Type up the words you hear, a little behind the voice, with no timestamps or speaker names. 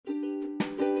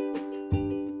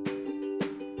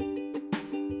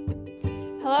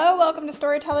Hello, welcome to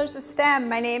Storytellers of STEM.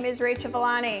 My name is Rachel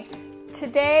Villani.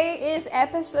 Today is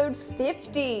episode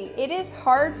 50. It is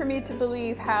hard for me to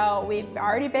believe how we've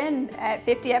already been at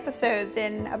 50 episodes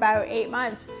in about 8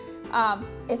 months.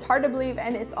 It's hard to believe,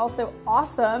 and it's also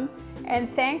awesome. And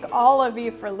thank all of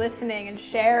you for listening and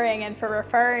sharing and for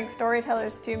referring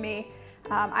storytellers to me.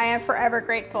 I am forever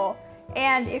grateful.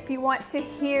 And if you want to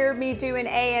hear me do an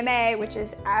AMA, which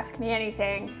is Ask Me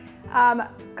Anything,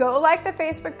 go like the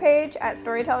Facebook page at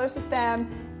Storytellers of STEM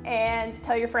and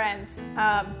tell your friends.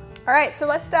 All right, so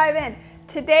let's dive in.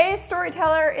 Today's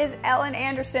storyteller is Ellen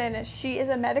Anderson. She is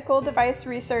a medical device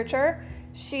researcher.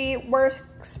 She works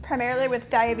primarily with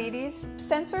diabetes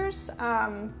sensors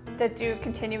that do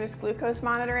continuous glucose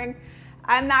monitoring.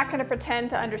 I'm not going to pretend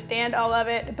to understand all of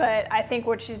it, but I think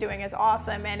what she's doing is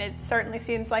awesome, and it certainly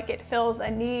seems like it fills a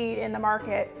need in the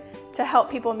market to help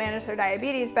people manage their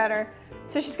diabetes better.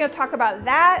 So she's going to talk about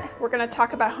that. We're going to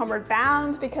talk about Homeward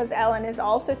Bound because Ellen is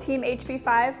also Team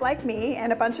HB5 like me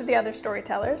and a bunch of the other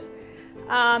storytellers.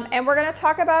 And we're going to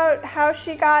talk about how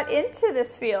she got into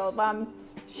this field.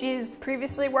 She's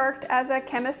previously worked as a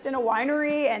chemist in a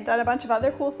winery and done a bunch of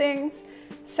other cool things.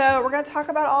 So we're going to talk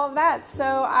about all of that. So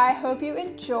I hope you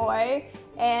enjoy,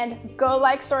 and go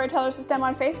like Storytellers of STEM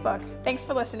on Facebook. Thanks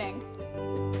for listening.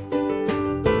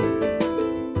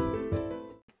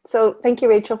 So thank you,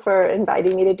 Rachel, for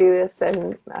inviting me to do this,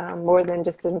 and more than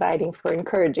just inviting, for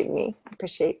encouraging me. I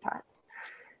appreciate that.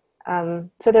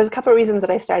 So there's a couple of reasons that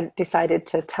I decided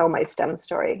to tell my STEM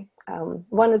story.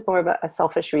 One is more of a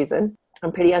selfish reason.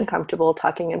 I'm pretty uncomfortable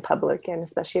talking in public, and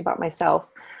especially about myself.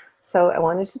 So I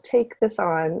wanted to take this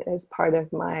on as part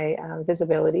of my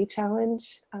visibility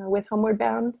challenge with Homeward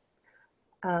Bound.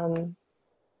 And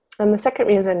the second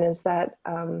reason is that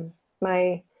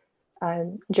my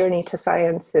journey to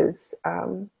science is,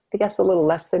 I guess, a little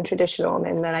less than traditional,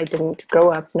 in that I didn't grow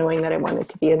up knowing that I wanted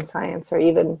to be in science, or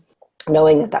even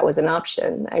knowing that that was an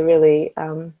option. I really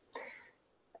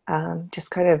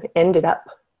just kind of ended up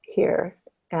here.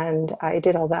 And I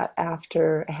did all that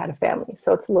after I had a family.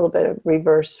 So it's a little bit of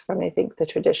reverse from, I think, the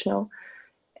traditional.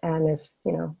 And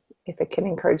if it can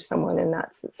encourage someone in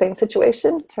that same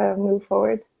situation to move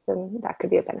forward, then that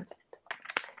could be a benefit.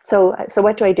 So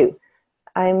what do I do?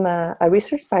 I'm a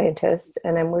research scientist,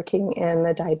 and I'm working in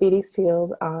the diabetes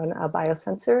field on a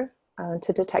biosensor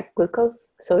to detect glucose.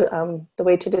 So the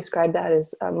way to describe that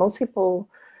is most people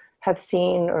have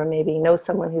seen or maybe know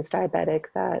someone who's diabetic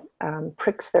that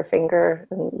pricks their finger,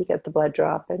 and you get the blood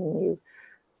drop, and you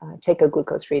take a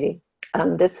glucose reading.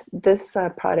 This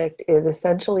product is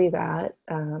essentially that,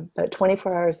 but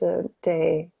 24 hours a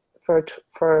day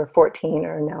for 14,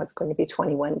 or now it's going to be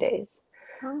 21 days.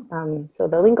 So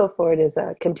the lingo for it is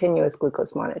a continuous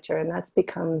glucose monitor, and that's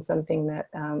become something that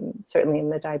certainly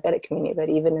in the diabetic community, but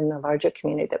even in the larger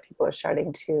community, that people are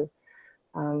starting to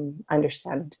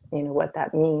understand, what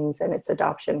that means, and its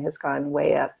adoption has gone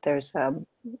way up. There's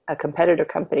a competitor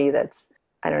company that's,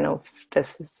 I don't know if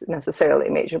this is necessarily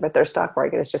major, but their stock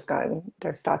market has just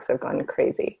their stocks have gone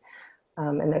crazy,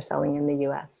 and they're selling in the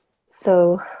US.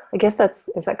 So I guess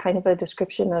is that kind of a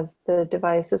description of the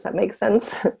device? Does that make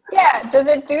sense? Yeah. Does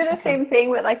it do the same thing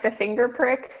with like the finger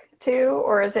prick too,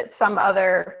 or is it some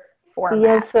other format?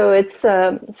 Yeah, so it's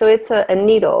a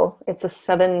needle. It's a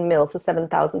 7 mil, so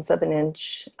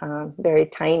 7,007-inch, very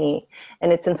tiny,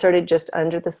 and it's inserted just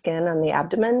under the skin on the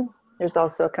abdomen. There's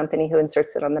also a company who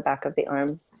inserts it on the back of the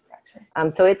arm.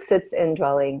 So it sits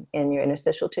indwelling in your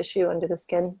interstitial tissue under the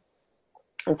skin.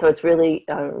 And so it's really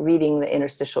reading the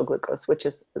interstitial glucose, which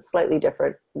is slightly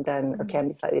different than, or can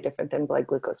be slightly different than blood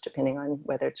glucose, depending on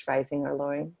whether it's rising or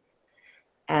lowering.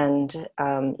 And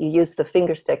you use the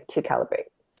finger stick to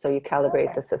calibrate. So you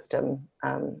calibrate the system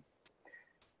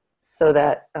so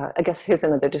that, I guess here's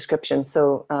another description.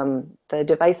 So the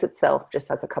device itself just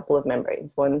has a couple of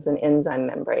membranes. One's an enzyme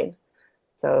membrane.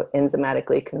 So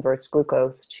enzymatically converts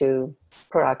glucose to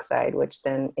peroxide, which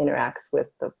then interacts with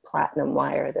the platinum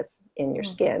wire that's in your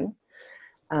skin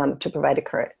to provide a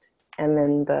current. And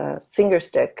then the finger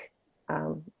stick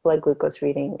blood glucose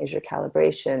reading is your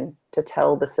calibration to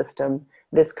tell the system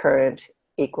this current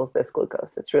equals this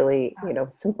glucose. It's really,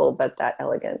 simple, but that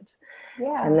elegant.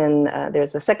 Yeah. And then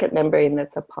there's a second membrane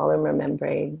that's a polymer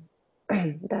membrane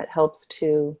that helps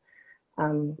to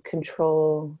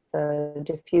control the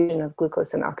diffusion of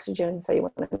glucose and oxygen. So you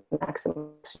want to maximum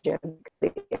oxygen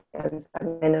and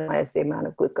minimize the amount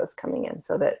of glucose coming in,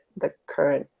 so that the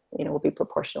current, will be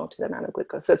proportional to the amount of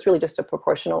glucose. So it's really just a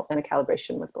proportional and a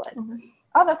calibration with blood. Mm-hmm.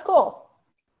 Oh, that's cool.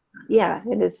 Yeah,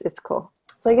 it is. It's cool.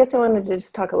 So I guess I wanted to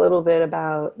just talk a little bit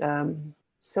about,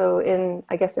 so in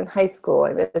high school,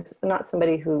 I'm not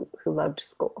somebody who loved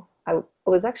school. I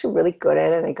was actually really good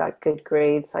at it, and I got good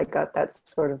grades. So I got that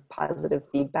sort of positive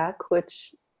feedback,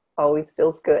 which always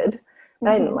feels good.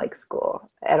 But I didn't like school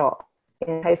at all.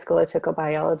 In high school, I took a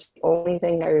biology. Only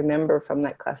thing I remember from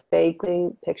that class, vaguely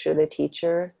picture the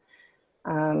teacher.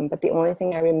 But the only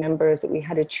thing I remember is that we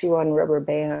had to chew on rubber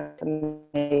bands to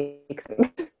make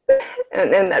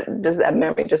and that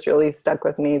memory just really stuck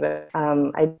with me. But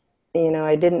I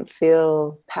didn't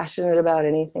feel passionate about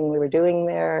anything we were doing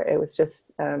there. It was just,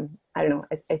 I don't know.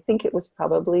 I think it was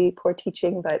probably poor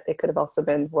teaching, but it could have also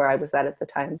been where I was at the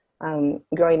time.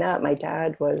 Growing up, my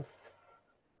dad was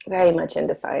very much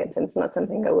into science, and it's not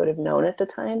something I would have known at the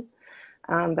time.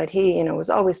 But he,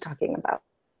 was always talking about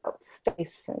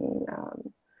space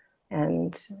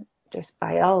and just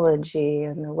biology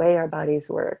and the way our bodies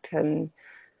worked and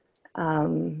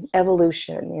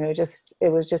evolution. It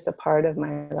was just a part of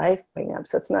my life growing up.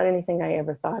 So it's not anything I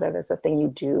ever thought of as a thing you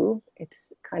do.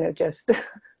 It's kind of just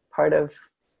part of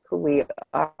who we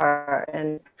are.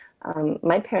 And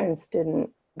my parents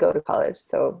didn't go to college,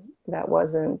 so that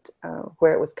wasn't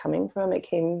where it was coming from. It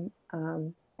came,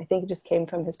 I think it just came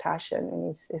from his passion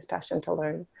and his passion to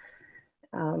learn.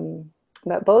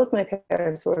 But both my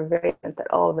parents were very adamant that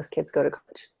all of us kids go to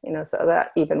college, so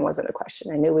that even wasn't a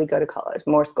question. I knew we'd go to college,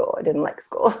 more school. I didn't like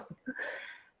school.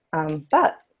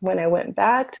 But when I went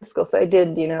back to school, so I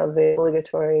did, the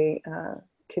obligatory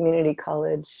community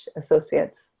college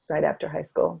associates right after high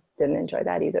school. Didn't enjoy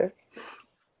that either.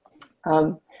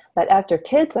 But after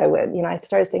kids, I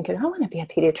started thinking, I want to be a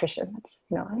pediatrician.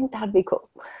 I think that'd be cool.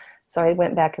 So I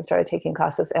went back and started taking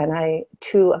classes, and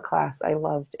to a class, I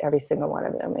loved every single one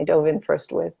of them. I dove in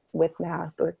first with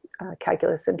math, with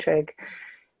calculus and trig,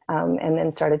 and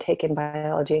then started taking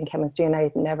biology and chemistry, and I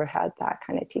had never had that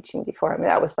kind of teaching before. I mean,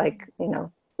 that was like,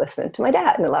 listening to my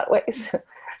dad in a lot of ways.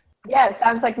 Yeah, it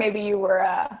sounds like maybe you were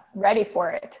ready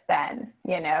for it then,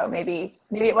 maybe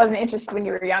it wasn't interesting when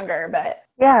you were younger, but.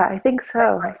 Yeah, I think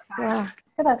so. Yeah,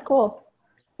 that's cool.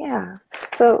 Yeah.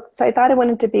 So I thought I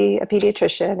wanted to be a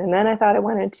pediatrician, and then I thought I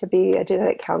wanted to be a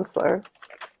genetic counselor.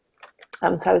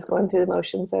 So I was going through the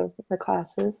motions of the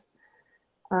classes.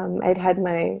 I'd had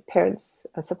my parents'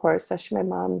 support, especially my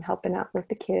mom, helping out with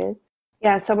the kids.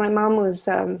 Yeah, so my mom was,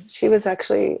 she was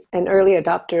actually an early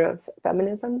adopter of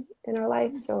feminism in our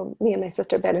life. So me and my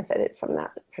sister benefited from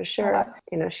that for sure.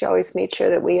 She always made sure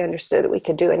that we understood that we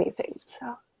could do anything.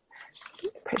 So I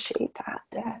appreciate that.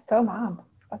 Yeah, go mom.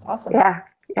 That's awesome.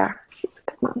 Yeah, she's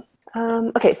a good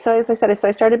mom. Okay, so as I said,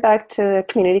 I started back to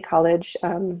community college,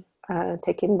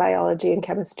 taking biology and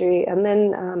chemistry, and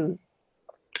then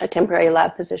a temporary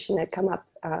lab position had come up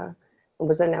and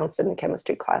was announced in the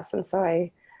chemistry class. And so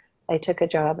I took a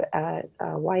job at a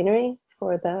winery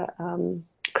for the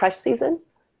crush season.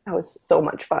 That was so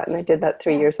much fun. I did that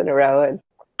 3 years in a row.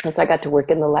 And so I got to work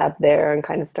in the lab there and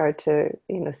kind of start to,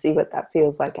 see what that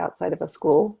feels like outside of a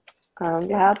school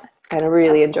lab. And I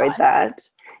really enjoyed that.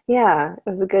 Yeah, it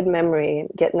was a good memory,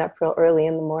 getting up real early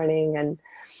in the morning. And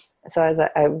so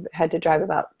I had to drive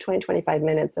about 25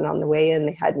 minutes. And on the way in,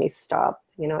 they had me stop,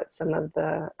 at some of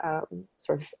the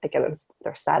sort of, again,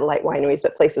 they're satellite wineries,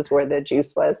 but places where the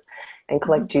juice was, and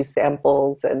collect juice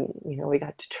samples. And, we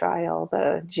got to try all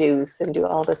the juice and do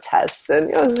all the tests. And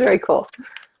it was very cool.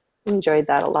 Enjoyed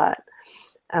that a lot.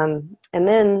 And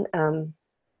then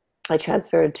I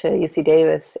transferred to UC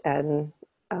Davis, and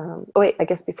I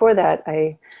guess before that,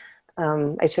 I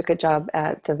took a job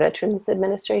at the Veterans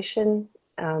Administration,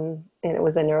 and it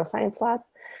was a neuroscience lab.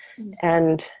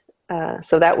 And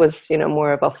so that was,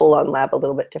 more of a full-on lab, a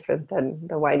little bit different than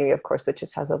the winery, of course, which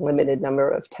just has a limited number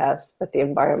of tests, but the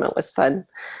environment was fun.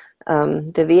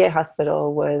 The VA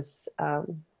hospital was,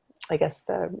 I guess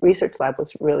the research lab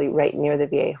was really right near the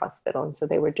VA hospital. And so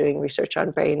they were doing research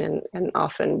on brain and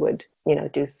often would,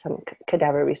 do some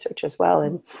cadaver research as well.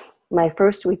 And my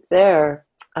first week there,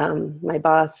 my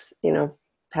boss,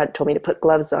 had told me to put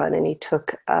gloves on, and he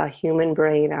took a human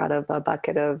brain out of a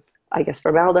bucket of, I guess,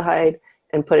 formaldehyde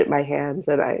and put it in my hands.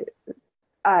 And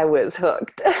I was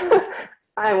hooked.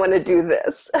 I want to do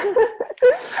this. That's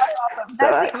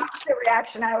the opposite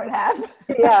reaction I would have.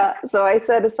 Yeah. So I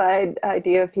set aside the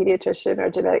idea of pediatrician or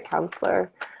genetic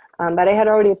counselor. But I had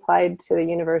already applied to the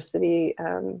university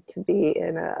to be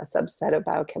in a subset of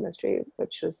biochemistry,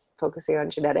 which was focusing on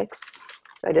genetics.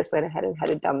 So I just went ahead and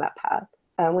headed down that path.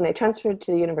 When I transferred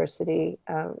to the university,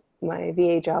 my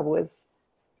VA job was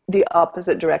the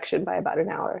opposite direction by about an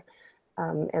hour.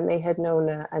 And they had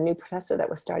known a new professor that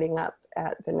was starting up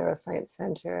at the Neuroscience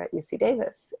Center at UC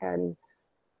Davis. And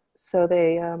so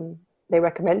they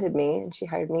recommended me, and she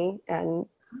hired me. And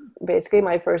basically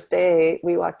my first day,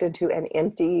 we walked into an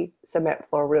empty cement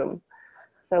floor room.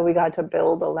 So we got to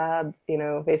build a lab, you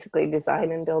know, basically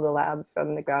design and build a lab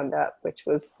from the ground up, which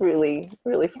was really,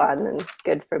 really fun and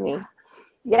good for me.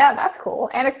 Yeah, that's cool.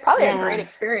 And it's probably a great Yeah.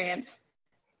 experience.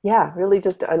 Yeah, really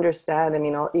just to understand, I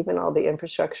mean, even all the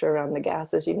infrastructure around the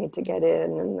gases you need to get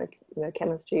in and the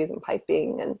chemistries and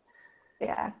piping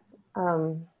Yeah.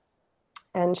 um,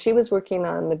 and she was working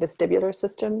on the vestibular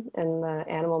system and the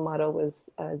animal model was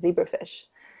zebrafish.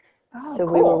 Oh, So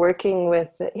we were cool. working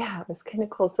with, yeah, it was kind of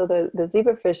cool. So the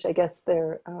zebrafish, I guess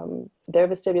their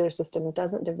vestibular system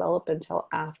doesn't develop until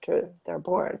after they're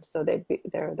born. So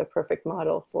they're the perfect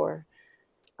model for,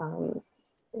 um,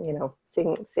 you know,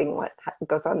 seeing what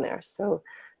goes on there. So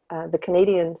the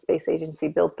Canadian Space Agency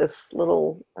built this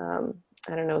little,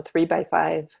 I don't know,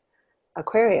 3x5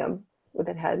 aquarium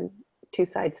that had two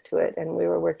sides to it. And we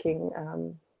were working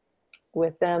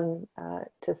with them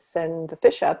to send the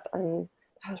fish up on,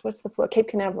 gosh, what's the floor? Cape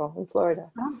Canaveral in Florida.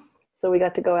 Oh. So we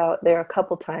got to go out there a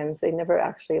couple times. They never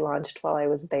actually launched while I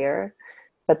was there,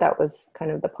 but that was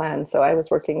kind of the plan. So I was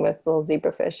working with little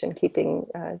zebrafish and keeping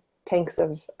tanks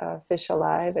of fish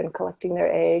alive and collecting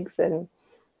their eggs and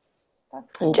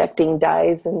injecting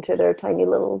dyes into their tiny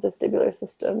little vestibular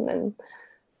system. And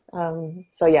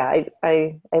so yeah,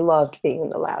 I loved being in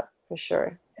the lab for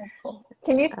sure. That's cool.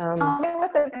 Can you tell me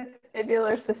what the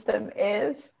vestibular system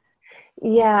is?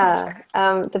 Yeah,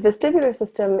 the vestibular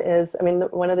system is, I mean,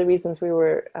 one of the reasons we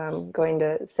were going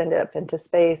to send it up into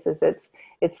space is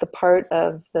it's the part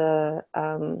of the,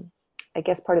 I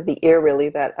guess, part of the ear really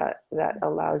that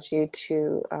allows you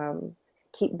to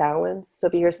keep balance. So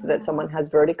if you hear that someone has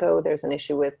vertigo, there's an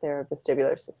issue with their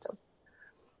vestibular system.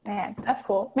 Man, that's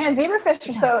cool. Man, zebrafish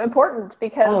are so important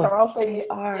because they're also used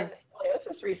in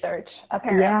scoliosis research,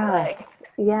 apparently.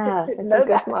 Yeah, it's a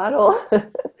good model.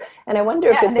 And I wonder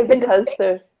if it's because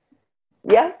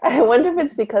I wonder if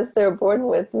it's because they're born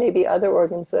with maybe other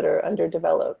organs that are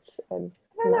underdeveloped. I'm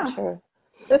not sure.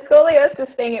 The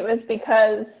scoliosis thing, it was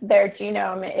because their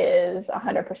genome is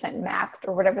 100% mapped,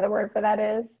 or whatever the word for that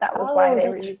is. That was why they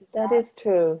were using that. That is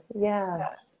true, yeah.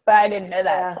 But I didn't know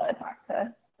that until I talked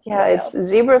to it's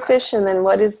zebrafish, and then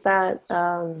what is that?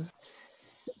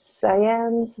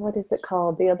 Cyans, what is it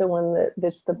called? The other one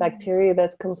that's the bacteria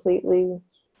that's completely,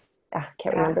 I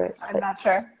can't remember it. I'm not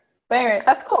sure. But anyway,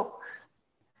 that's cool.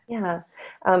 Yeah.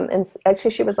 And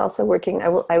actually she was also working,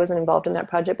 I wasn't involved in that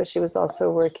project, but she was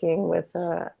also working with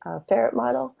a ferret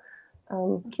model,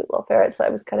 cute little ferrets. So I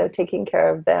was kind of taking care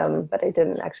of them, but I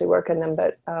didn't actually work on them.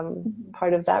 But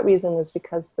part of that reason was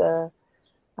because the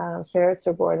ferrets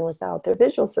are born without their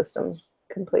visual system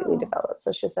completely developed.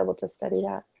 So she was able to study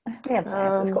that. Yeah,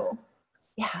 that's cool.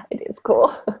 Yeah, it is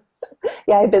cool.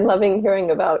 Yeah, I've been loving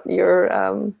hearing about your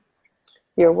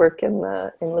work in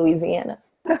Louisiana.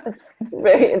 That's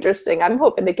very interesting. I'm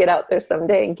hoping to get out there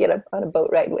someday and get up on a boat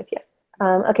ride with you.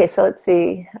 Okay, so let's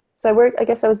see. So I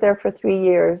guess I was there for 3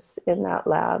 years in that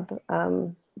lab.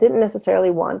 Didn't necessarily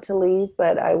want to leave,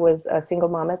 but I was a single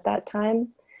mom at that time,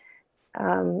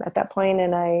 at that point,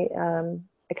 and I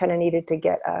kind of needed to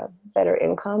get a better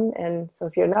income. And so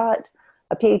if you're not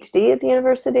a PhD at the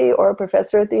university or a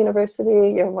professor at the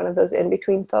university, you're one of those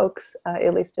in-between folks,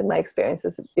 at least in my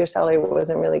experiences, your salary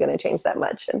wasn't really going to change that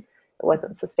much, and it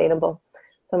wasn't sustainable.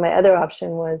 So my other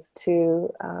option was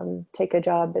to take a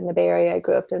job in the Bay Area. I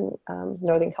grew up in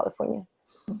Northern California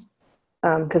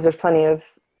because there's plenty of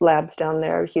labs down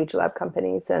there, huge lab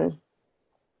companies, and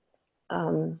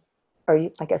or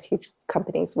I guess huge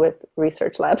companies with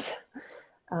research labs.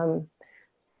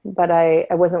 But I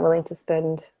wasn't willing to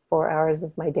spend 4 hours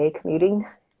of my day commuting,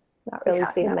 not really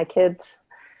seeing my kids.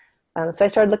 So I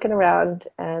started looking around,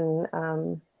 and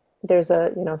there's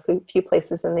a few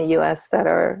places in the U.S. that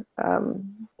are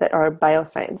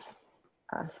bioscience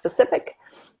specific.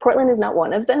 Portland is not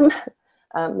one of them,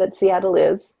 but Seattle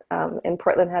is. And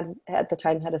Portland had at the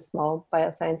time had a small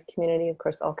bioscience community, of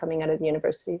course, all coming out of the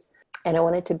universities. And I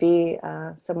wanted to be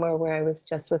somewhere where I was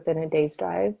just within a day's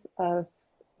drive of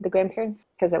the grandparents,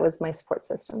 because that was my support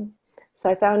system.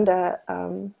 So I found a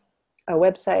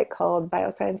website called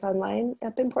Bioscience Online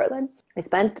up in Portland. I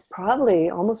spent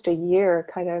probably almost a year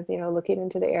kind of, looking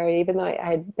into the area, even though I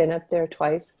had been up there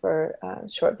twice for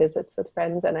short visits with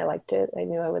friends, and I liked it. I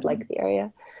knew I would like the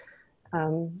area.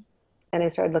 And I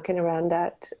started looking around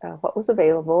at what was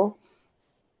available.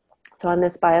 So on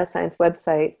this bioscience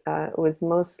website, it was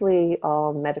mostly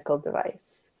all medical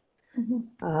device.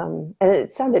 And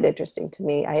it sounded interesting to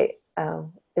me.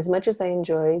 As much as I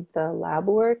enjoyed the lab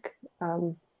work,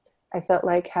 I felt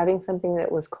like having something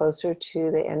that was closer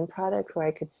to the end product where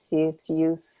I could see its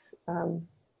use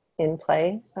in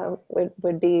play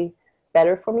would be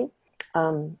better for me.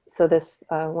 So this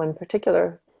one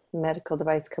particular medical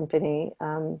device company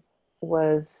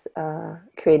was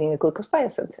creating a glucose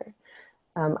biosensor.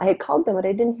 I had called them, but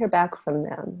I didn't hear back from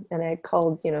them. And I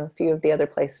called, a few of the other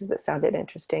places that sounded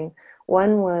interesting.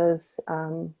 One was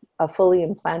a fully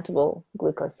implantable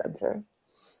glucose sensor.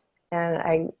 And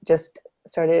I just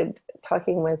started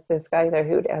talking with this guy there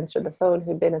who'd answered the phone,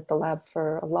 who'd been at the lab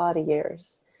for a lot of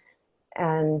years.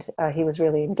 And he was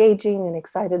really engaging and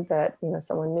excited that,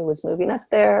 someone new was moving up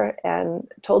there, and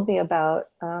told me about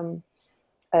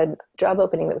a job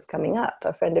opening that was coming up.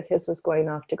 A friend of his was going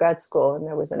off to grad school, and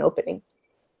there was an opening.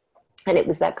 And it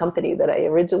was that company that I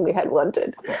originally had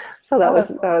wanted. So that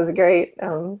was great.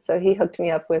 So he hooked me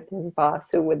up with his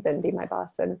boss, who would then be my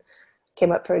boss, and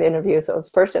came up for an interview. So it was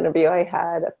the first interview I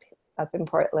had up in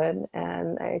Portland,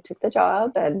 and I took the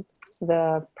job. And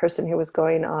the person who was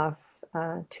going off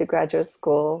to graduate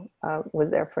school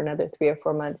was there for another 3 or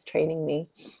 4 months training me.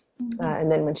 Mm-hmm.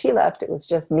 And then when she left, it was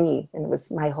just me, and it was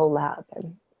my whole lab.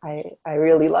 And I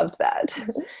really loved that.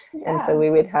 Yeah. And so we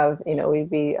would have,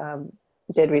 we'd be,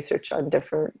 did research on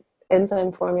different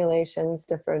enzyme formulations,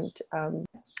 different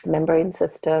membrane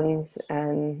systems.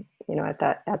 And, at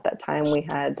that time we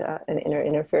had an inner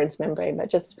interference membrane, but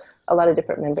just a lot of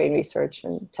different membrane research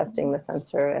and testing the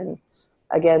sensor. And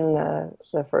again,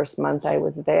 the first month I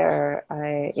was there,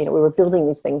 we were building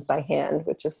these things by hand,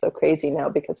 which is so crazy now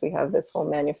because we have this whole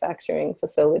manufacturing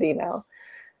facility now.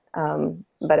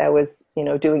 But I was,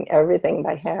 doing everything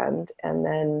by hand, and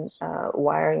then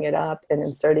wiring it up and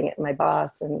inserting it in my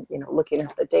boss, and, looking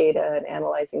at the data and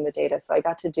analyzing the data. So I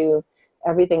got to do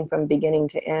everything from beginning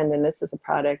to end. And this is a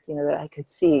product, that I could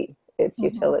see its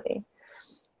mm-hmm. utility.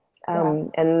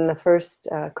 And the first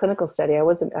clinical study, I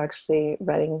wasn't actually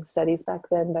running studies back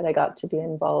then, but I got to be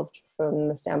involved from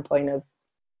the standpoint of,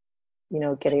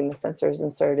 getting the sensors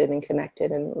inserted and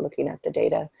connected and looking at the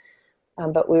data.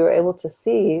 But we were able to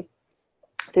see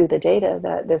through the data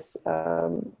that this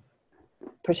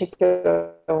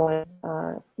particular one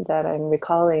that I'm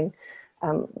recalling,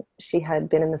 she had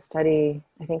been in the study,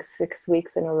 I think 6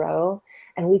 weeks in a row.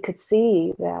 And we could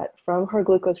see that from her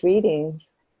glucose readings,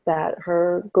 that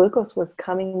her glucose was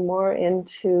coming more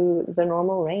into the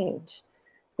normal range.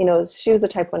 She was a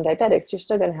type 1 diabetic, so you're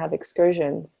still going to have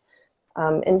excursions.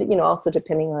 And, also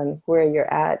depending on where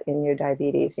you're at in your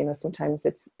diabetes, sometimes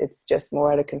it's just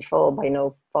more out of control by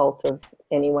no fault of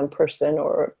any one person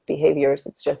or behaviors.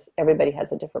 It's just everybody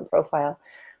has a different profile.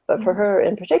 But for her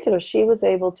in particular, she was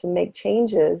able to make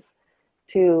changes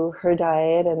to her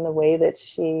diet and the way that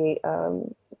she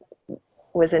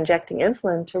was injecting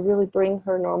insulin to really bring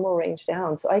her normal range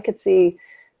down. So I could see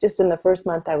just in the first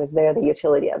month I was there, the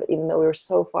utility of it, even though we were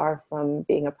so far from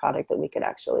being a product that we could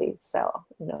actually sell.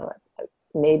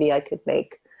 Maybe I could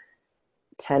make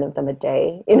 10 of them a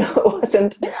day. It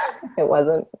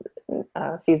wasn't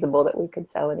feasible that we could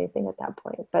sell anything at that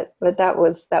point. But that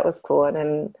was cool.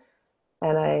 And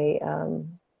I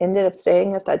ended up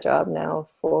staying at that job now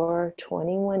for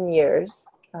 21 years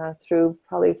through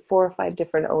probably 4 or 5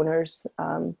 different owners,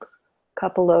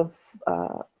 couple of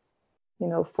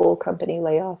full company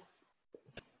layoffs.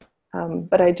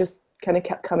 But I just kind of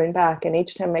kept coming back. And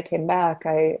each time I came back,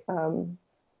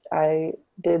 I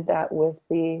did that with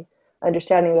the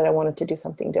understanding that I wanted to do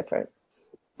something different.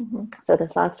 Mm-hmm. So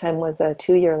this last time was a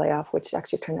 2-year layoff, which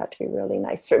actually turned out to be really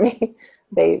nice for me.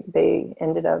 They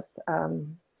ended up,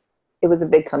 it was a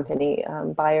big company,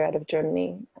 Bayer out of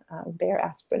Germany, Bayer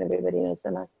Aspirin, everybody knows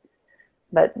them as.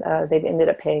 But they've ended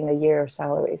up paying a year's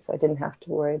salary, so I didn't have to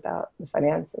worry about the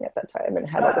financing at that time, and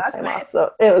had all this time off.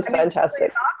 So it was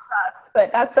fantastic.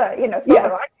 But that's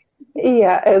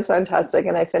yeah, it was fantastic.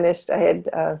 And I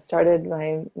had started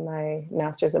my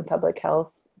master's in public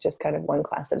health, just kind of one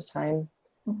class at a time,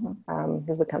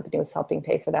 because the company was helping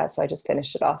pay for that. So I just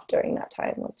finished it off during that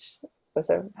time, which was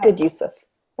a good use of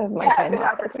my time. Good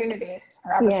opportunity.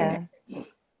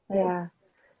 Yeah.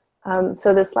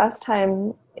 So this last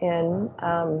time in,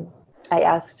 I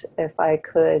asked if I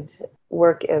could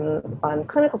work on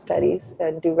clinical studies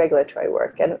and do regulatory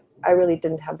work. And I really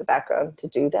didn't have the background to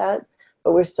do that,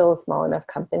 but we're still a small enough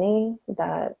company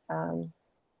that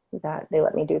that they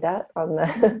let me do that on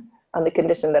the on the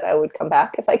condition that I would come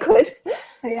back if I could.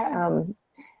 Yeah.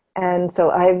 And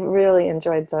so I've really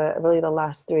enjoyed the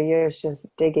last 3 years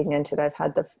just digging into it. I've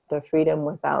had the freedom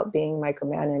without being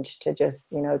micromanaged to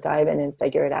just, dive in and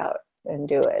figure it out and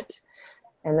do it.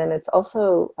 And then it's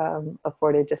also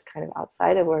afforded, just kind of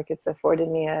outside of work, it's afforded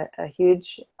me a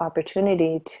huge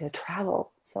opportunity to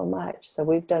travel so much. So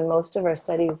we've done most of our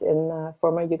studies in the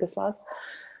former Yugoslav,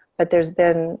 but there's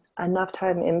been enough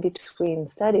time in between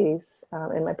studies,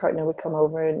 and my partner would come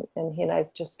over, and he and I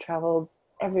just traveled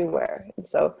everywhere. And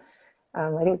so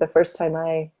I think the first time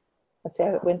I let's say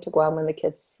I went to Guam when the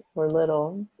kids were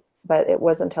little, but it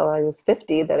wasn't until I was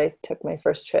 50 that I took my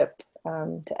first trip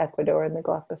to Ecuador and the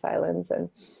Galapagos Islands.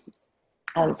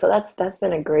 And so that's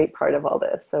been a great part of all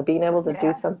this. So being able to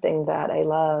do something that I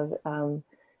love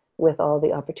with all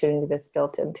the opportunity that's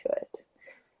built into it.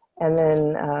 And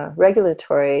then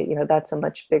regulatory, you know, that's a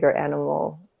much bigger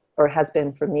animal, or has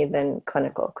been for me, than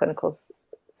clinical. Clinical's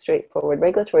straightforward.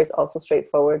 Regulatory is also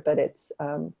straightforward, but it's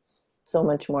so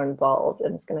much more involved,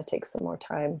 and it's going to take some more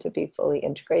time to be fully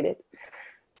integrated.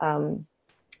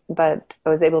 But I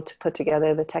was able to put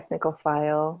together the technical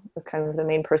file. I was kind of the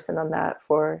main person on that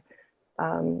for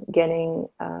getting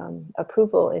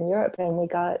approval in Europe, and we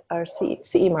got our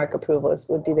CE mark approval. This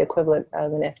would be the equivalent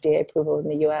of an FDA approval in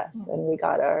the US, and we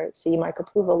got our CE mark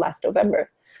approval last November.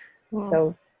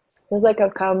 So it feels like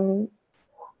I've come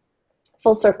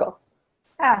full circle.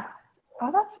 Yeah.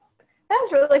 Oh,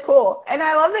 that's really cool. And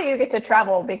I love that you get to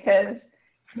travel, because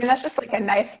I mean, that's just like a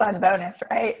nice fun bonus,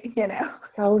 right? You know?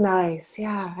 So nice.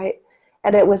 Yeah.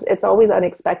 And it's always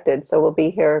unexpected. So we'll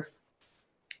be here,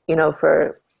 you know,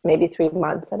 for maybe 3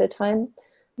 months at a time,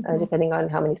 depending on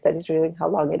how many studies we're doing, how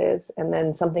long it is. And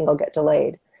then something will get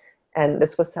delayed. And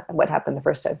this was what happened the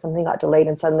first time. Something got delayed,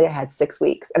 and suddenly I had 6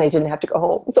 weeks and I didn't have to go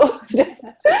home. So it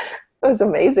was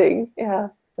amazing. Yeah.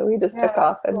 So we just took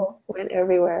off and went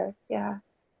everywhere. Yeah.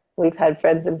 We've had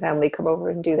friends and family come over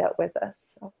and do that with us.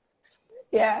 So.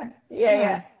 Yeah.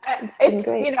 It's been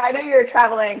great. You know, I know you're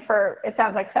traveling for, it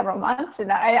sounds like, several months,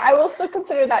 and I will still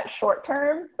consider that short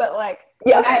term, but like,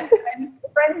 I have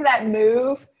friends that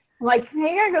move. I'm like,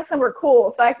 hey, you gotta go somewhere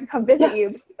cool so I can come visit you.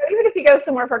 But even if you go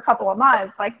somewhere for a couple of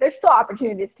months, like, there's still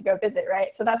opportunities to go visit, right?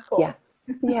 So that's cool.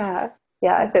 Yeah.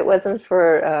 If it wasn't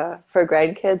for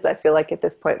grandkids, I feel like at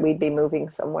this point we'd be moving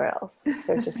somewhere else.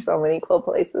 There's just so many cool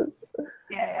places.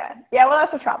 Yeah. Well,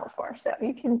 that's what travel's for. So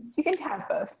you can have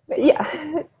both.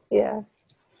 Basically. Yeah.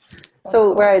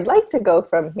 So where I'd like to go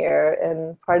from here,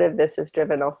 and part of this is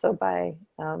driven also by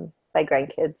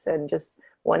grandkids and just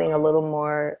wanting a little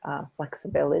more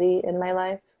flexibility in my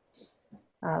life.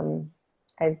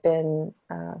 I've been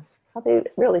probably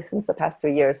really since the past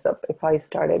 3 years, so it probably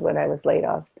started when I was laid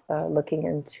off, looking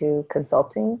into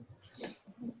consulting.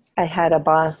 I had a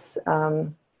boss, I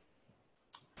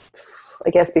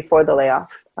guess before the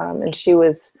layoff, and she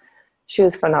was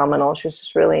phenomenal. She was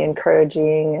just really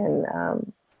encouraging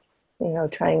and you know,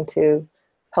 trying to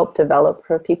help develop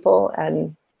her people.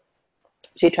 And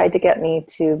she tried to get me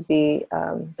to be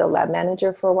the lab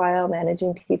manager for a while,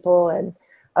 managing people, and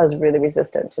I was really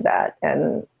resistant to that.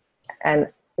 And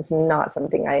it's not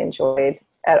something I enjoyed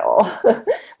at all,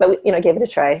 but we, you know, gave it a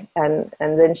try. And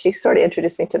then she sort of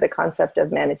introduced me to the concept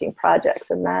of managing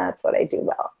projects, and that's what I do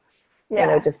well. You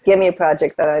know, just give me a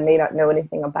project that I may not know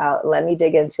anything about. Let me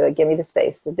dig into it. Give me the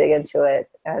space to dig into it,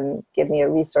 and give me a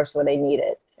resource when I need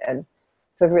it. And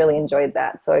so I've really enjoyed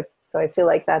that. So I feel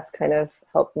like that's kind of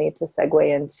helped me to segue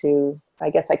into, I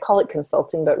guess I call it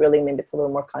consulting, but really maybe it's a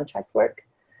little more contract work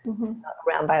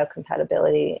around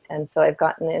biocompatibility. And so I've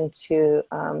gotten into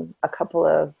a couple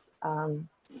of,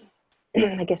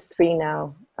 I guess 3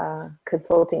 now,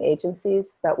 consulting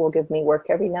agencies that will give me work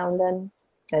every now and then.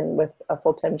 And with a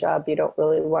full-time job, you don't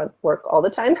really want work all the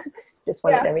time. You just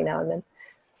want it every now and then.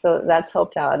 So that's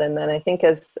helped out. And then I think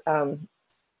as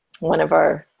one of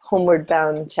our homeward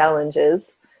bound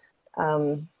challenges,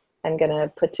 I'm going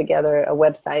to put together a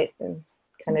website and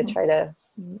kind of try to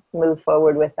move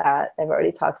forward with that. I've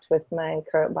already talked with my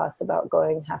current boss about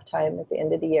going half-time at the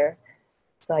end of the year,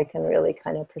 so I can really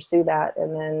kind of pursue that.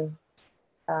 And then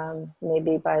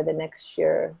maybe by the next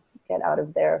year, get out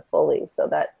of there fully, so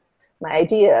that my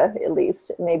idea, at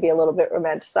least, may be a little bit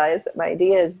romanticized, but my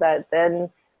idea is that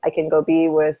then I can go be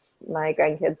with my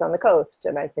grandkids on the coast,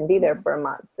 and I can be there for a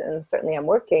month. And certainly I'm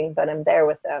working, but I'm there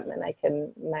with them,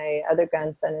 and my other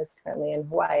grandson is currently in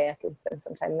Hawaii. I can spend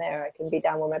some time there. I can be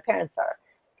down where my parents are.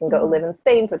 I can go live in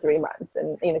Spain for 3 months,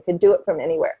 and, you know, can do it from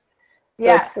anywhere. So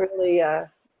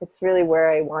it's really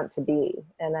where I want to be.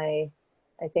 And I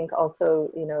think also,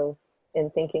 you know,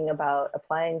 in thinking about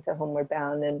applying to Homeward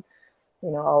Bound and, you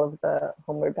know, all of the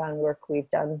Homeward Bound work we've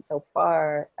done so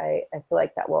far, I feel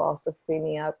like that will also free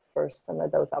me up for some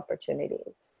of those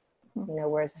opportunities. You know,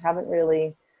 whereas I haven't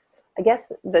really, I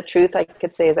guess the truth I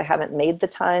could say is I haven't made the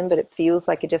time, but it feels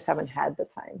like I just haven't had the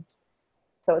time.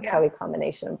 So it's probably a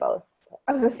combination of both.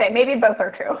 I was going to say, maybe both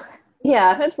are true.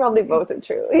 Yeah, that's probably both are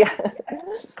true. Yeah.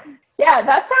 Yeah,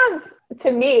 that sounds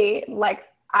to me like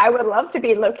I would love to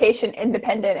be location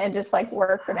independent and just like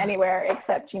work from anywhere,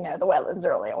 except, you know, the wetlands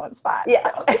are only in one spot. Yeah,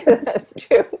 so. That's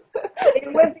true.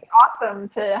 It would be awesome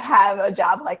to have a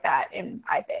job like that,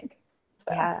 I think.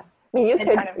 So. Yeah. I mean,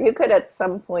 and kind of, you could at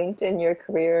some point in your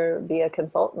career be a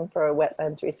consultant for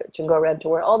wetlands research and go around to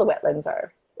where all the wetlands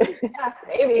are. yeah,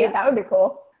 maybe Yeah. that would be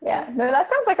cool. Yeah, no, that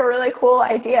sounds like a really cool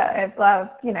idea. I'd love,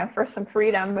 for some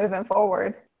freedom moving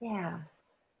forward. Yeah,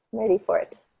 I'm ready for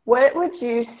it. What would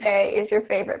you say is your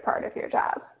favorite part of your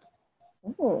job?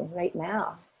 Right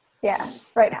now. Yeah,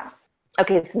 right now.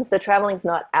 Okay, since the traveling's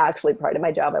not actually part of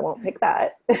my job, I won't pick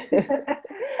that.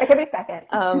 It could be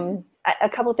second. A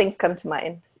couple things come to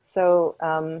mind. So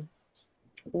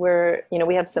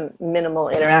we have some minimal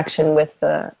interaction with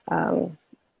the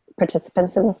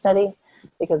participants in the study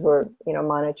because we're,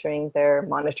 monitoring their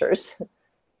monitors,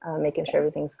 making sure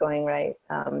everything's going right.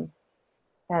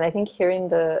 And I think hearing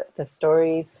the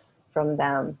stories from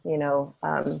them,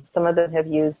 some of them have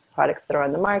used products that are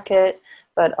on the market,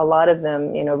 but a lot of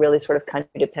them, really sort of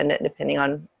country dependent, depending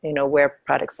on, where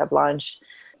products have launched,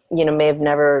 may have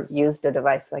never used a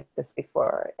device like this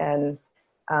before. And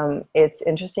it's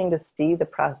interesting to see the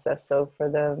process. So for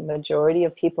the majority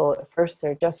of people, at first,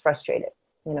 they're just frustrated.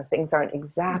 Things aren't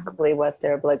exactly what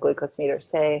their blood glucose meters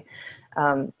say.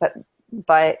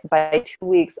 But by 2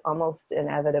 weeks, almost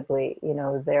inevitably,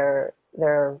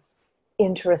 they're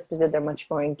interested, they're much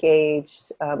more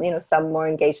engaged, some more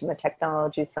engaged in the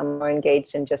technology, some more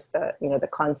engaged in just the, the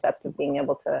concept of being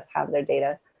able to have their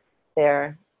data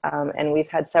there. And we've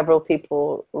had several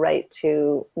people write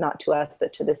not to us,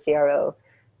 but to the CRO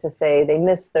to say they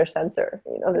miss their sensor,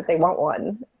 that they want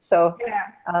one. So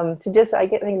I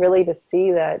get really to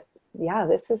see that, yeah,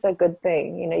 this is a good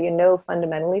thing.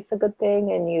 Fundamentally it's a good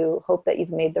thing, and you hope that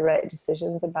you've made the right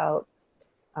decisions about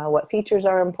what features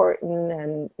are important,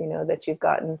 and that you've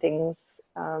gotten things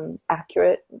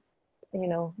accurate,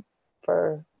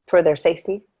 for their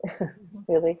safety,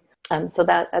 really. So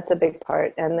that's a big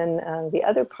part. And then the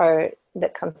other part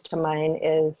that comes to mind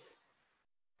is,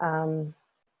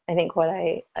 I think what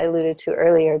I alluded to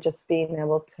earlier, just being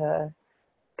able to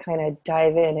kind of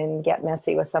dive in and get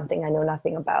messy with something I know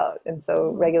nothing about. And so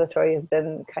regulatory has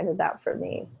been kind of that for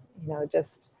me,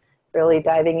 just really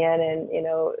diving in and,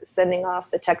 sending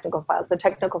off the technical files. The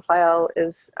technical file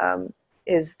is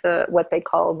what they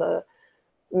call the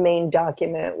main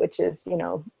document, which is,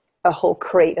 a whole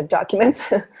crate of documents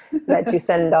that you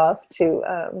send off to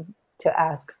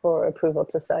ask for approval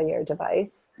to sell your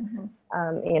device,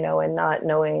 and not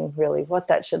knowing really what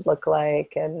that should look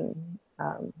like. And,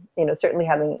 certainly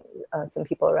having some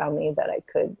people around me that I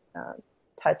could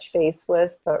touch base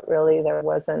with, but really there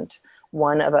wasn't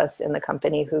one of us in the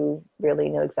company who really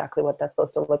knew exactly what that's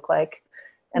supposed to look like.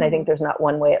 And I think there's not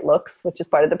one way it looks, which is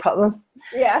part of the problem.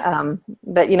 Yeah.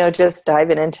 But just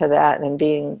diving into that and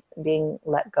being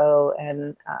let go,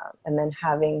 and then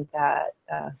having that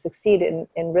succeed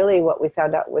in really what we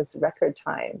found out was record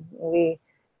time. We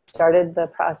started the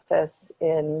process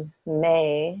in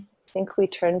May. I think we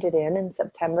turned it in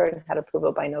September and had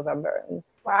approval by November. And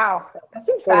wow, that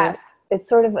seems fast. It's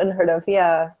sort of unheard of,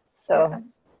 yeah. So,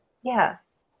 yeah.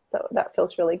 So that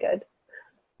feels really good.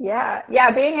 Yeah.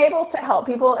 Being able to help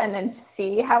people and then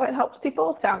see how it helps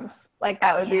people sounds like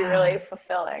that would be really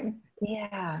fulfilling.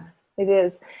 Yeah, it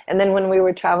is. And then when we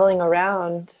were traveling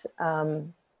around,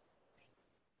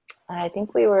 I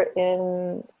think we were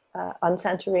on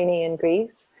Santorini in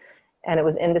Greece, and it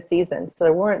was end of season. So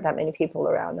there weren't that many people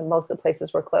around, and most of the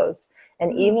places were closed.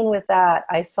 And even with that,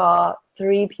 I saw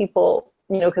 3 people,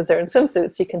 because they're in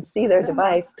swimsuits, you can see their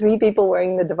device, 3 people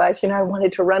wearing the device. I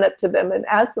wanted to run up to them and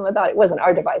ask them about it. It wasn't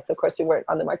our device. Of course, we weren't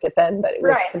on the market then, but it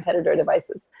was competitor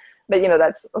devices. But,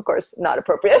 that's, of course, not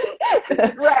appropriate.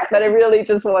 Right. But I really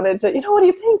just wanted to, what do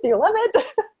you think? Do you love it?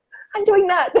 I'm doing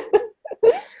that.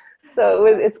 So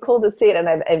it's cool to see it. And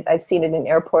I've seen it in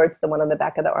airports, the one on the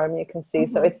back of the arm you can see.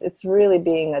 So it's really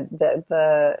being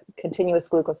the continuous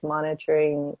glucose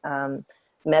monitoring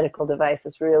medical device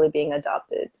is really being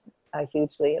adopted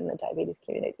hugely in the diabetes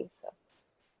community. So,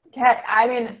 yeah, I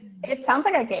mean, it sounds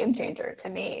like a game changer to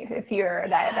me if you're a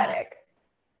diabetic.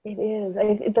 It is.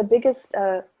 The biggest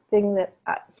thing that,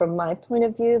 from my point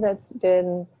of view, that's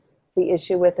been the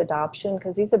issue with adoption,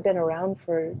 because these have been around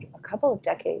for a couple of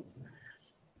decades,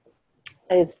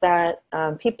 is that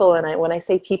people, and when I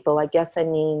say people, I guess I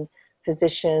mean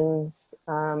physicians,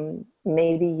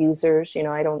 maybe users,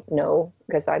 I don't know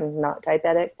because I'm not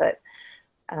diabetic, but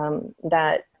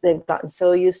that they've gotten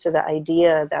so used to the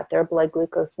idea that their blood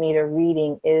glucose meter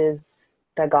reading is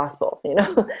the gospel,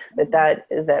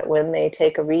 that when they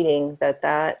take a reading,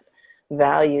 that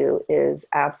value is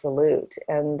absolute.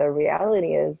 And the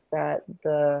reality is that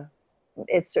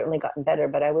it's certainly gotten better,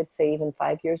 but I would say even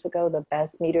 5 years ago, the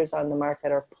best meters on the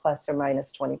market are plus or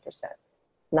minus 20%.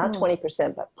 Not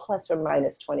 20%, but plus or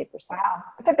minus 20%. Wow,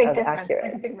 that's a big difference. Accurate.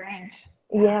 That's a big range.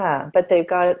 Yeah, but they've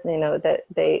got, that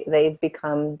they've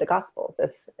become the gospel.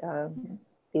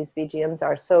 These VGMs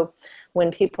are. So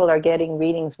when people are getting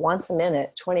readings once a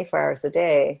minute, 24 hours a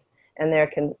day, and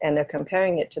they're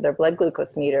comparing it to their blood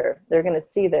glucose meter, they're going to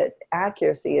see that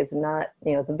accuracy is not,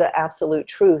 the absolute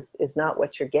truth is not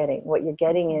what you're getting. What you're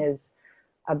getting is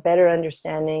a better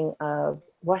understanding of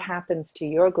what happens to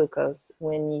your glucose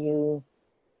when you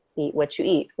eat what you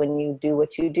eat, when you do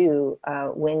what you do,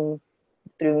 when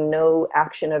through no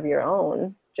action of your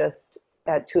own, just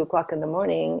at 2:00 in the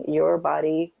morning, your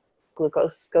body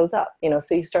glucose goes up,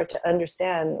 so you start to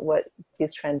understand what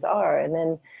these trends are.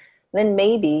 And then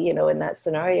maybe, in that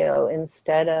scenario,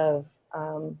 instead of,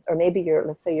 or maybe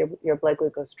let's say your blood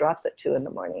glucose drops at 2 in the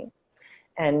morning,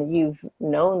 and you've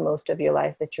known most of your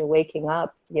life that you're waking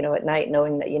up, at night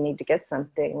knowing that you need to get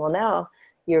something. Well, now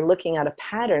you're looking at a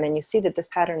pattern and you see that this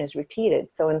pattern is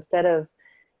repeated. So instead of,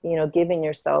 giving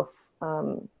yourself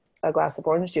a glass of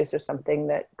orange juice or something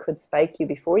that could spike you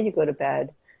before you go to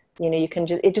bed, you can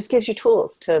it just gives you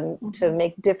tools to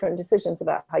make different decisions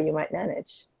about how you might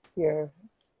manage your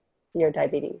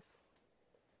diabetes.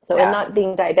 So in not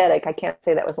being diabetic, I can't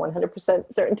say that was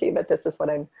 100% certainty, but this is what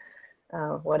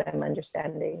I'm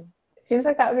understanding. Seems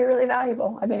like that would be really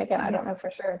valuable. I mean, again, I don't know for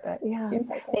sure, but seems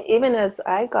like it. Even as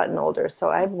I've gotten older, so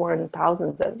I've worn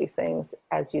thousands of these things,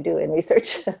 as you do in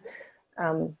research.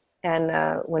 And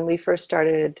when we first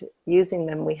started using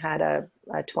them, we had a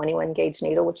 21 gauge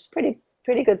needle, which is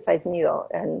pretty good size needle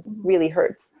and really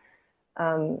hurts.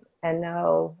 And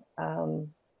now,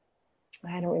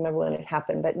 I don't remember when it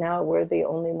happened, but now we're the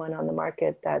only one on the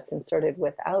market that's inserted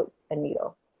without a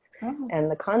needle. Oh. And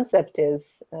the concept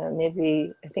is,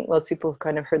 maybe, I think most people have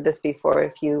kind of heard this before,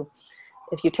 if you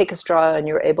take a straw and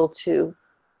you're able to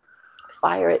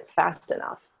fire it fast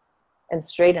enough and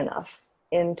straight enough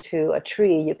into a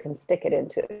tree, you can stick it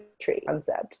into a tree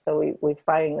concept. So we're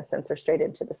firing the sensor straight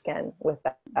into the skin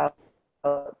without,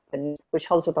 which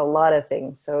helps with a lot of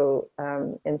things. So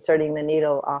inserting the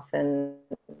needle often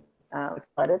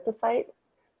blood at the site,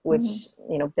 which,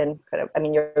 then kind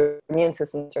of, your immune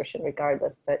system insertion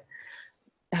regardless, but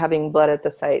having blood at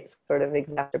the site sort of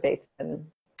exacerbates. And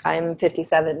I'm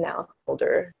 57 now,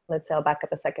 older. Let's say I'll back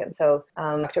up a second. So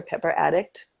Dr. Pepper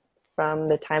addict from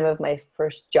the time of my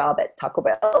first job at Taco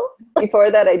Bell. Before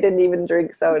that, I didn't even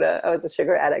drink soda. I was a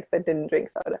sugar addict, but didn't drink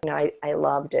soda. I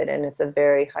loved it, and it's a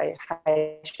very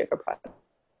high sugar product,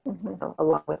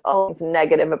 along with all things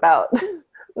negative about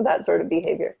that sort of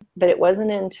behavior. But it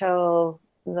wasn't until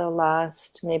the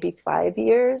last maybe 5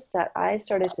 years that I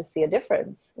started to see a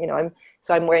difference.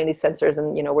 I'm wearing these sensors,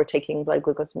 and we're taking blood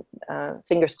glucose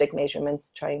finger stick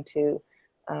measurements, trying to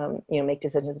make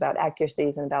decisions about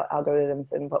accuracies and about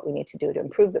algorithms and what we need to do to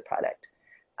improve the product.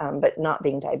 But not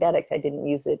being diabetic, I didn't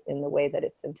use it in the way that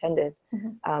it's intended.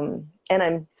 And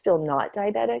I'm still not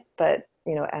diabetic, but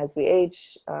as we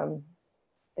age,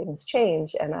 things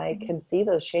change, and I can see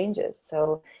those changes.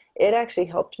 So it actually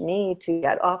helped me to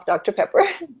get off Dr. Pepper.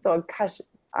 So gosh,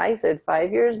 I said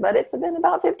 5 years, but it's been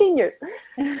about 15 years.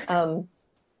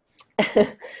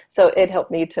 So it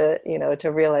helped me to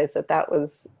realize that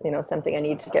was, something I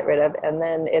need to get rid of. And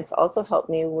then it's also helped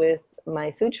me with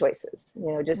my food choices,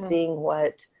 just seeing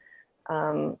what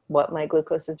my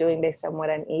glucose is doing based on what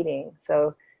I'm eating.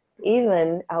 So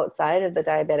even outside of the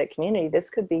diabetic community, this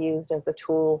could be used as a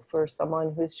tool for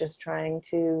someone who's just trying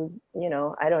to,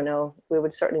 I don't know, we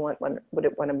would certainly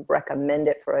wouldn't want to recommend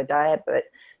it for a diet, but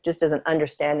just as an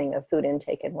understanding of food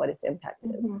intake and what its impact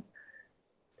is.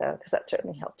 So, because that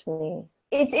certainly helped me.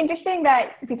 It's interesting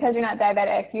that because you're not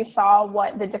diabetic, you saw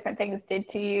what the different things did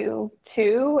to you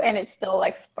too, and it still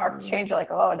like sparked change. You're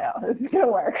like, oh no, this is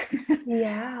gonna work.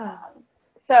 Yeah.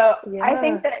 So I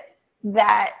think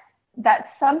that's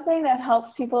something that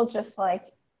helps people just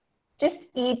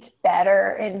eat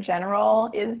better in general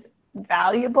is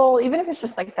valuable, even if it's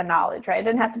just like the knowledge, right? It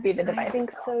doesn't have to be the device. I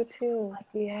think so too.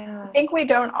 Yeah. I think we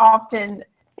don't often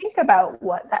think about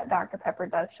what that Dr. Pepper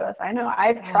does to us. I know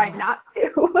I've tried not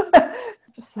to.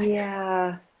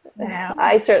 Yeah.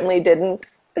 I certainly didn't.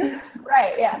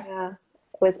 Right, yeah.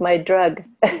 It was my drug.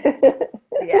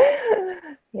 Yeah.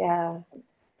 Yeah.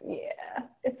 Yeah.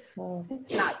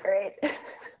 It's not great.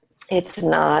 It's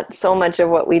not. So much of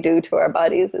what we do to our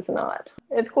bodies is not.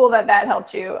 It's cool that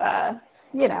helped you,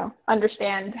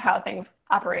 understand how things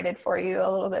operated for you a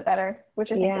little bit better,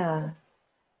 which is cool.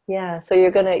 Yeah. So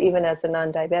you're going to, even as a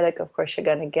non-diabetic, of course, you're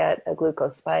going to get a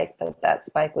glucose spike, but that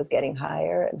spike was getting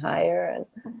higher and higher.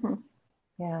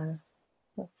 And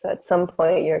so at some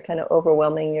point you're kind of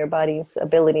overwhelming your body's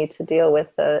ability to deal with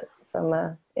from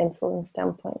an insulin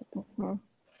standpoint.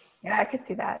 Yeah, I could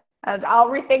see that. I'll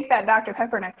rethink that Dr.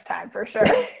 Pepper next time for sure.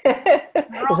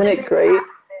 Isn't it great?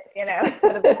 You know,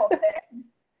 instead of the whole thing.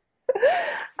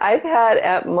 I've had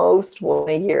at most one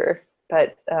a year,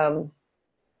 but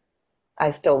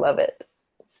I still love it.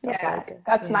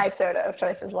 That's my soda of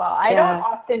choice as well. I don't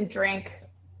often drink,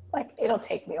 like it'll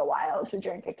take me a while to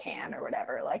drink a can or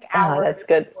whatever, like hours. Oh, that's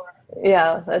good.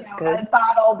 Yeah, that's good. A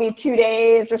bottle will be 2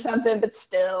 days or something, but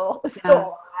still a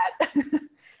lot.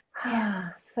 Yeah.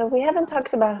 So we haven't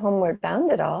talked about Homeward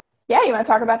Bound at all. Yeah, you want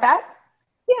to talk about that?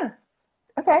 Yeah.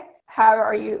 Okay.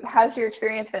 How's your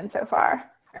experience been so far?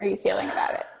 How are you feeling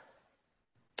about it?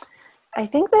 I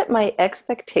think that my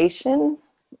expectation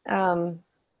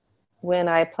when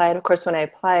I applied,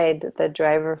 the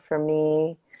driver for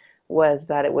me was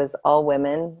that it was all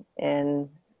women in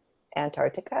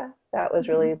Antarctica. That was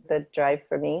really the drive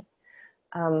for me.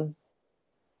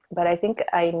 But I think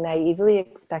I naively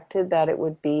expected that it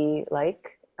would be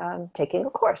like taking a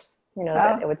course,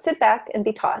 that it would sit back and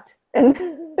be taught, and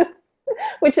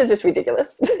which is just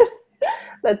ridiculous.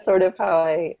 That's sort of how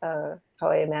I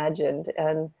imagined.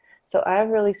 And so I've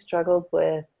really struggled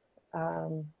with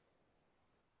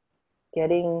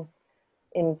getting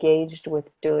engaged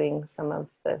with doing some of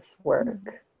this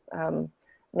work.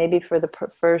 Maybe for the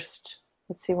first,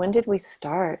 let's see, when did we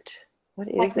start? What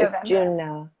is it? It's June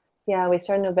now. Yeah, we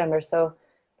started in November. So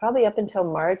probably up until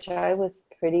March, I was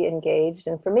pretty engaged.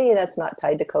 And for me, that's not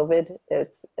tied to COVID.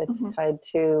 It's tied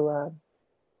to,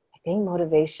 I think,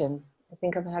 motivation. I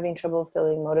think I'm having trouble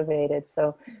feeling motivated.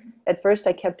 So at first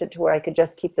I kept it to where I could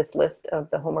just keep this list of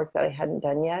the homework that I hadn't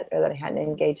done yet or that I hadn't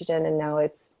engaged in. And now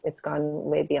it's gone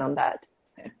way beyond that.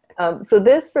 So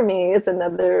this for me is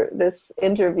this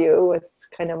interview was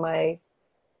kind of my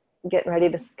getting ready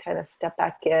to kind of step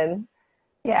back in.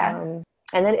 Yeah.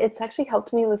 And then it's actually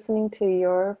helped me listening to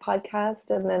your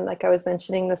podcast. And then, like I was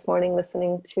mentioning this morning,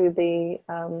 listening to the,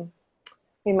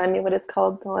 remind me what it's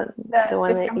called, the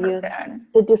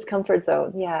Discomfort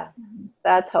Zone. Yeah,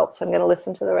 that's helped. So I'm going to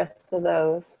listen to the rest of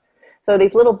those. So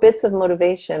these little bits of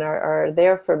motivation are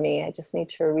there for me. I just need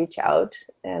to reach out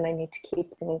and I need to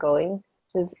keep them going.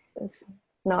 It's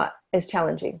not as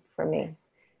challenging for me.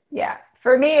 Yeah.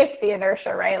 For me, it's the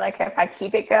inertia, right? Like if I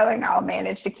keep it going, I'll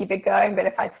manage to keep it going. But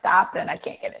if I stop, then I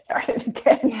can't get it started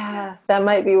again. Yeah, that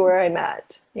might be where I'm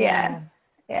at. Yeah,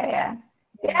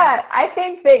 I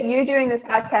think that you doing this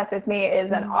podcast with me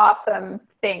is an awesome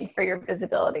thing for your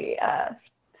visibility,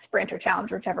 sprint or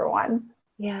challenge, whichever one.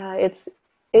 Yeah, it's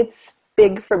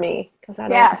big for me because I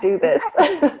don't do this.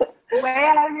 Way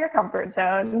out of your comfort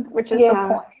zone, which is the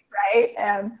point, right?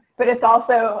 But it's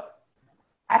also,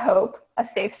 I hope, a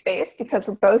safe space because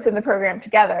we're both in the program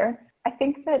together. I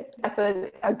think that that's a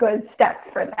good step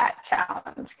for that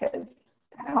challenge because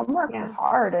homework is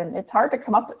hard and it's hard to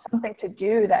come up with something to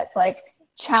do that's like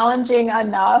challenging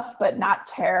enough but not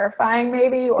terrifying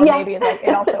maybe, or maybe it's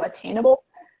like also attainable.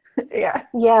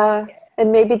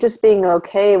 And maybe just being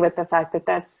okay with the fact that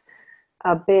that's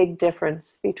a big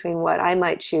difference between what I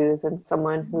might choose and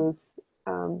someone who's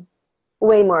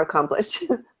way more accomplished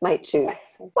might choose.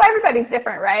 Well, everybody's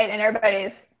different, right? And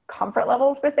everybody's comfort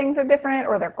levels with things are different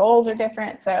or their goals are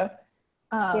different. So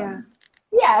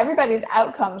everybody's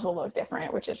outcomes will look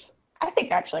different, which is, I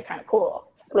think, actually kind of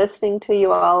cool. Listening to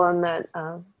you all on that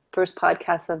first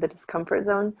podcast of the Discomfort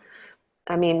Zone,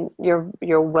 I mean,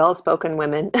 you're well-spoken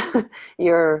women.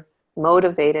 You're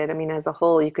motivated. I mean, as a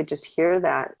whole, you could just hear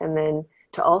that. And then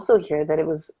to also hear that it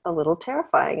was a little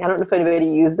terrifying. I don't know if anybody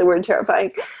used the word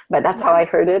terrifying, but that's how I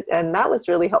heard it. And that was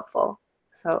really helpful.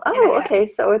 So, okay.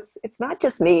 So it's not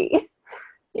just me.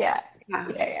 Yeah,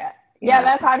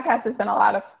 that podcast has been a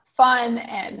lot of fun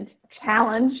and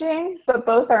challenging, but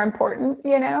both are important,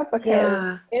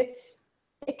 because it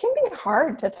can be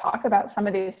hard to talk about some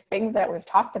of these things that we've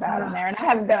talked about on there. And I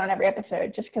haven't been on every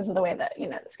episode just because of the way that,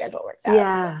 the schedule works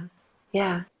out.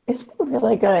 Yeah. It's been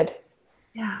really good.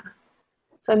 Yeah.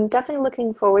 So I'm definitely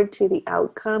looking forward to the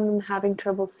outcome. I'm having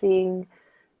trouble seeing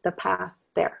the path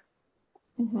there.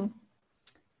 Mm-hmm.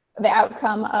 The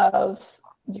outcome of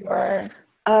your...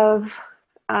 Of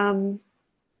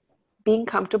being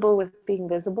comfortable with being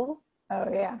visible. Oh,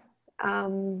 yeah.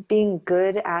 Being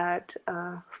good at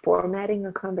formatting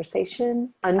a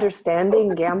conversation,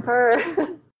 understanding Gamper.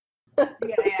 I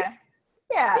think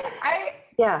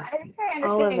I understand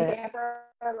Gamper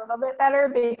a little bit better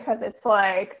because it's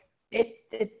like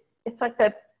it's like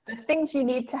the things you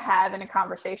need to have in a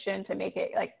conversation to make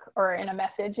it like, or in a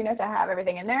message, to have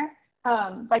everything in there.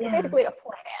 Basically a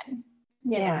plan.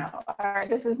 Or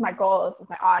this is my goal, this is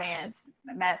my audience,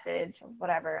 my message,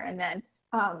 whatever. And then,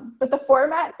 but the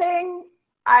format thing,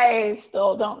 I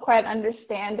still don't quite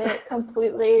understand it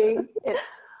completely.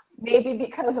 maybe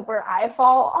because of where I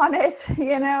fall on it,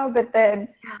 but then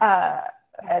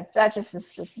that just is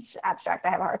just abstract. I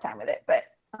have a hard time with it, but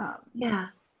yeah,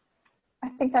 I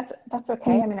think that's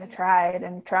okay. I mean, I tried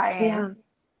and trying. yeah.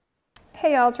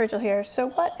 Hey y'all, it's Rachel here. So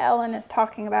what Ellen is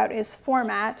talking about is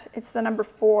format. It's the number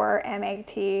 4,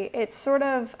 M-A-T. It's sort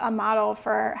of a model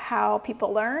for how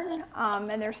people learn,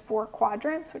 and there's 4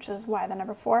 quadrants, which is why the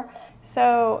number 4.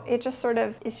 So it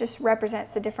just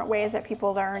represents the different ways that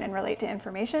people learn and relate to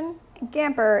information.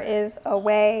 Gamper is a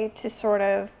way to sort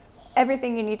of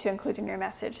everything you need to include in your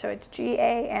message. So it's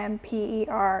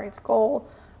GAMPER. It's goal,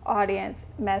 audience,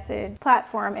 message,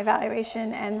 platform,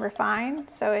 evaluation, and refine.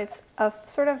 So it's a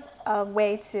sort of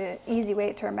easy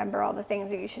way to remember all the things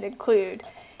that you should include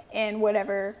in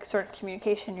whatever sort of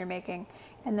communication you're making.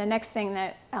 And the next thing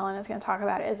that Ellen is going to talk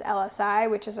about is LSI,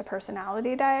 which is a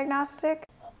personality diagnostic,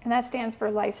 and that stands for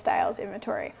Lifestyles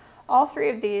Inventory. All 3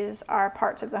 of these are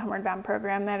parts of the Homeward Bound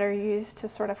program that are used to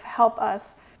sort of help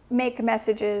us make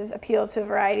messages appeal to a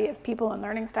variety of people and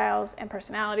learning styles and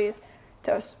personalities,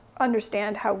 to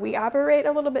understand how we operate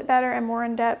a little bit better and more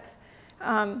in depth.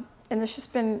 And there's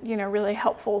just been, really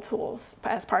helpful tools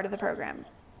as part of the program.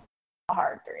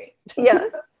 Hard 3. Yeah.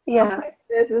 Yeah.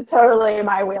 This is totally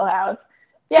my wheelhouse.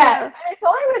 Yeah. And it's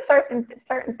only with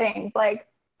certain things. Like,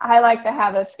 I like to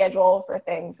have a schedule for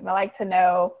things, and I like to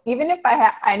know, even if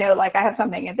I know, like, I have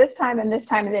something at this time, and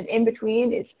then in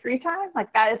between is free time.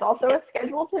 Like, that is also a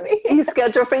schedule to me. You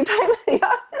schedule free time? Yeah.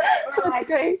 That's like,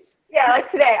 great. Yeah,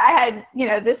 like today I had,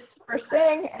 this first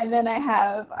thing, and then I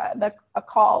have a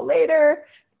call later,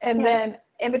 and then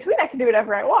in between I can do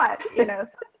whatever I want, So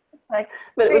it's like,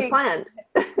 but it was planned.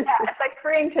 Yeah, it's like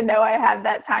freeing to know I have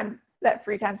that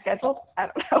free time scheduled. I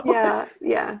don't know.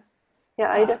 Yeah,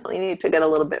 I definitely need to get a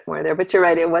little bit more there. But you're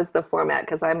right, it was the format,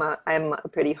 because I'm a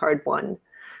pretty hard one.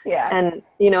 Yeah. And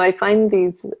I find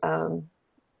these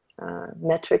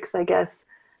metrics, I guess.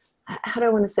 How do I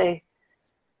want to say?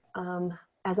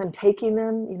 As I'm taking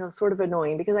them, sort of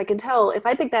annoying, because I can tell if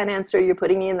I pick that answer, you're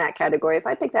putting me in that category. If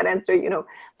I pick that answer,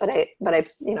 but I,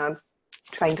 I'm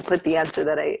trying to put the answer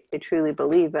that I truly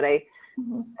believe, but I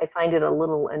find it a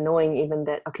little annoying, even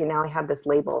that, okay, now I have this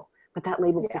label, but that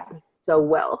label fits me so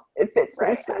well. It fits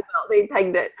me so well. They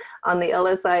pegged it on the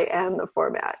LSI and the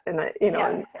format, and I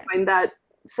find that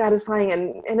satisfying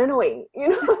and annoying,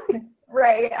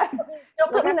 Right.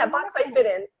 Don't put me in that box I fit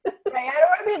in. Right. I don't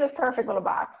want to be in this perfect little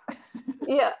box.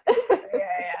 Yeah.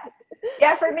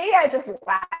 Yeah, for me, I just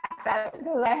laugh at it,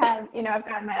 because I have, I've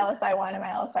got my LSI 1 and my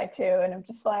LSI 2, and I'm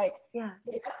just like,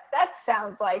 that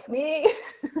sounds like me.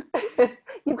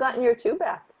 You've gotten your 2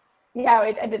 back. Yeah,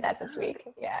 I did that this week.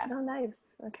 Yeah. Oh, nice.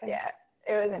 Okay. Yeah,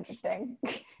 it was interesting.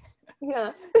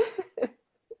 Yeah. It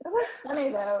was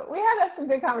funny, though. We had some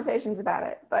good conversations about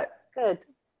it, but. Good.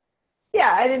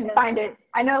 Yeah, I didn't find it.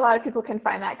 I know a lot of people can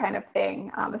find that kind of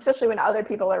thing, especially when other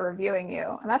people are reviewing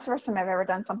you. And that's the first time I've ever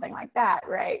done something like that,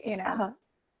 right?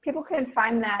 People can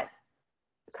find that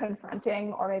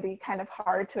confronting or maybe kind of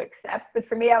hard to accept. But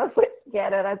for me, I was like, yeah,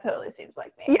 that totally seems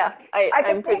like me. Yeah,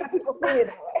 I'm pretty. People see it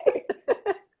that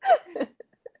way.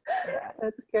 Yeah,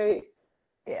 that's great.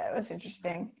 Yeah, it was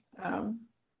interesting.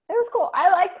 It was cool. I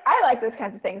like those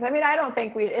kinds of things. I mean, I don't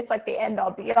think it's like the end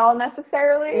all be all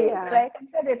necessarily, but I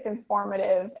think that it's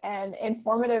informative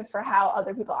for how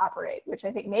other people operate, which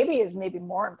I think is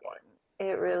more important.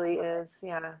 It really is.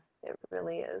 Yeah, it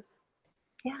really is.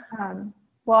 Yeah.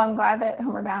 Well, I'm glad that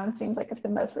Homeward Bound seems like it's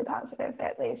been mostly positive,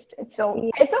 at least. It's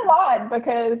a lot,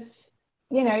 because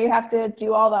you have to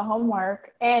do all the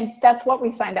homework, and that's what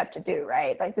we signed up to do,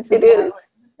 right? Like, this is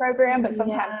program, but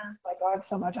sometimes it's like, I have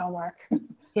so much homework.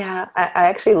 Yeah, I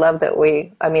actually love that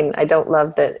I don't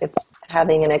love that if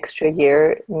having an extra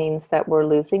year means that we're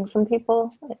losing some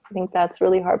people. I think that's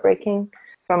really heartbreaking.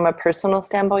 From a personal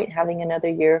standpoint, having another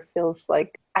year feels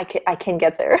like I can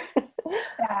get there.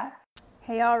 Yeah.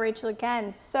 Hey y'all, Rachel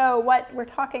again. So what we're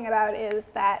talking about is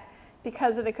that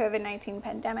because of the COVID-19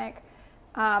 pandemic,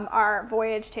 our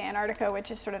voyage to Antarctica,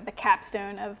 which is sort of the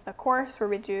capstone of the course, where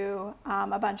we do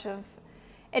a bunch of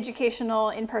educational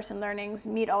in-person learnings,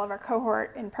 meet all of our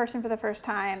cohort in person for the first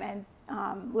time, and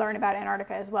learn about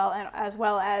Antarctica as well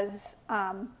as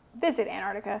visit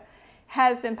Antarctica,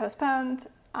 has been postponed.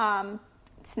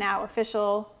 It's now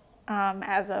official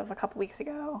as of a couple weeks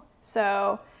ago.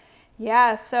 So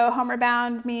Homeward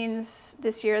Bound means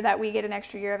this year that we get an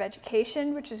extra year of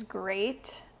education, which is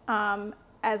great.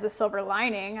 As a silver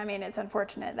lining, I mean, it's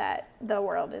unfortunate that the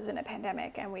world is in a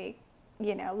pandemic and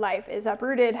life is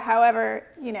uprooted. However,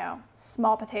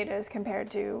 small potatoes compared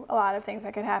to a lot of things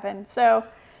that could happen. So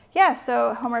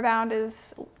Homeward Bound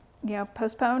is,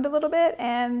 postponed a little bit,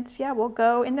 and we'll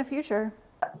go in the future.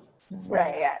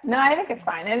 Right. Yeah. No, I think it's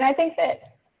fine. And I think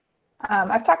that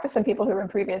I've talked to some people who were in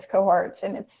previous cohorts,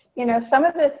 and it's, some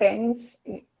of the things,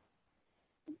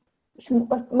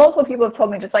 multiple people have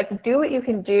told me just like do what you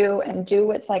can do and do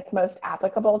what's like most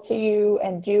applicable to you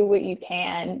and do what you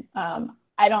can.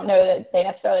 I don't know that they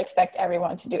necessarily expect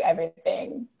everyone to do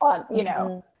everything on,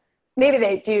 maybe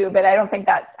they do, but I don't think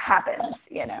that happens,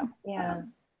 Yeah. Yeah,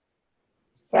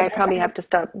 I probably have to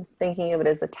stop thinking of it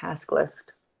as a task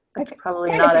list. That's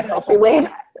probably not a healthy way.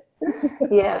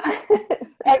 Yeah.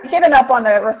 I've given up on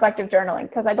the reflective journaling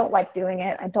because I don't like doing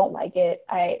it. I don't like it.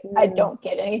 I don't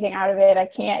get anything out of it. I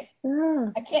can't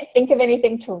think of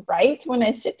anything to write when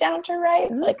I sit down to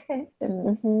write. Okay.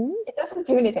 It doesn't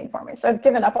do anything for me. So I've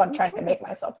given up on trying to make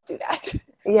myself do that.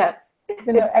 Yeah.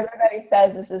 Even though everybody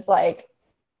says this is like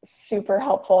super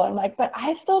helpful. I'm like, but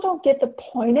I still don't get the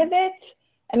point of it.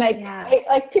 And I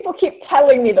like people keep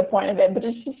telling me the point of it, but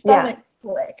it just doesn't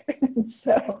click.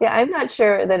 So yeah, I'm not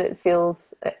sure that it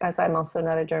feels, as I'm also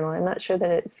not a journaler, I'm not sure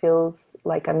that it feels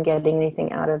like I'm getting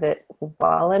anything out of it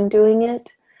while I'm doing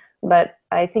it. But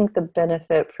I think the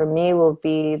benefit for me will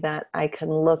be that I can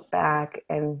look back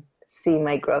and see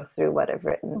my growth through what I've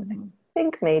written. I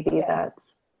think maybe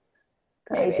that's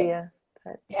the idea.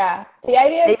 But the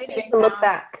idea of maybe to look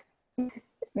back.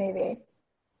 Maybe.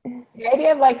 The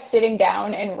idea of like sitting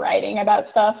down and writing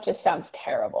about stuff just sounds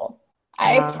terrible.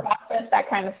 I process that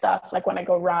kind of stuff like when I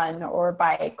go run or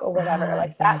bike or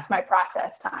whatever. That's my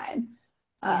process time.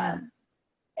 And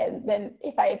then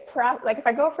if I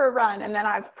go for a run and then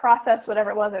I've processed whatever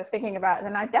it was I was thinking about,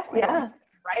 then I definitely don't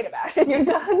write about it. You're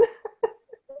done. So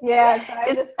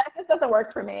that just doesn't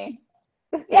work for me.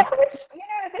 Yeah, which,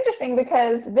 it's interesting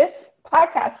because this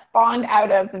podcast spawned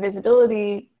out of the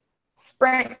visibility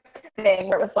sprint thing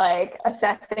where it was like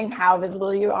assessing how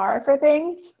visible you are for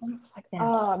things. And it's like,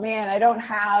 oh man, I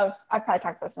probably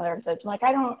talked about this in other episodes. I'm like,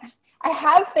 I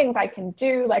have things I can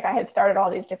do. Like I had started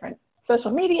all these different social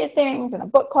media things and a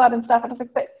book club and stuff. And I was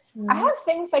like, but I have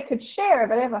things I could share,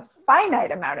 but I have a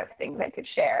finite amount of things I could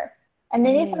share. And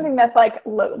they need something that's like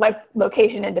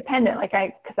location independent,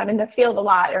 because I'm in the field a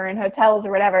lot or in hotels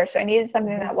or whatever. So I needed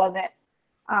something that wasn't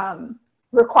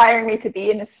requiring me to be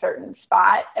in a certain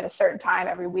spot at a certain time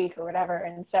every week or whatever.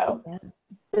 And so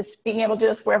just being able to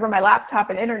just wherever my laptop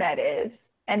and internet is,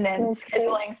 and then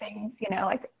scheduling things,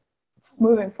 like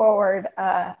moving forward,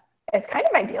 is kind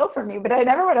of ideal for me, but I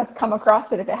never would have come across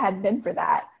it if it hadn't been for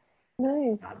that.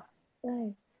 Nice.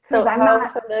 So how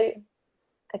familiar,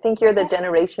 I think you're the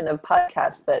generation of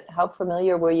podcasts, but how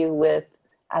familiar were you with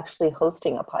actually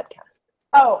hosting a podcast?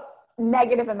 Oh,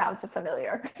 negative amounts of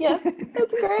familiar. Yeah,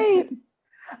 that's great.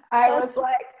 I was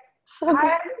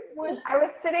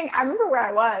sitting, I remember where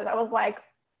I was like,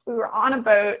 we were on a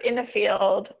boat in the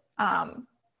field,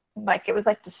 it was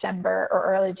like December or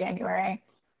early January.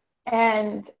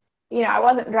 And, I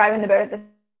wasn't driving the boat at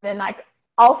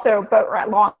also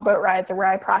long boat rides are where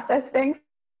I process things.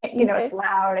 It's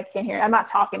loud, I can't hear, I'm not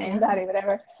talking to anybody,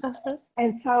 whatever.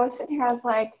 And so I was sitting here, I was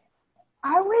like,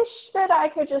 I wish that I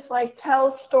could just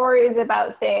tell stories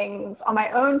about things on my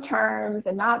own terms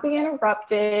and not be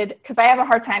interrupted, because I have a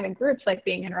hard time in groups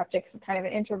being interrupted because I'm kind of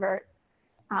an introvert.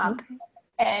 And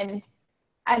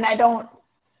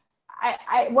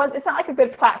it's not a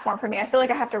good platform for me. I feel like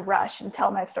I have to rush and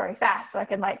tell my story fast so I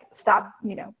can stop,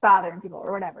 bothering people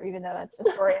or whatever, even though that's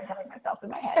the story I'm telling myself in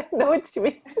my head. I know what you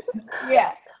mean.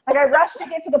 Yeah. I rush to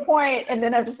get to the point and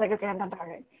then I'm just okay, I'm done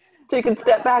talking. So you can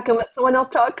step back and let someone else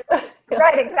talk.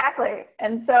 Right, exactly.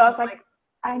 And so I was like,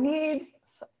 I need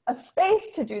a space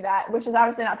to do that, which is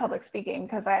obviously not public speaking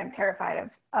because I am terrified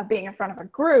of being in front of a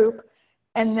group.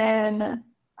 And then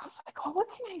I was like, well, what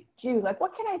can I do?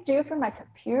 What can I do from my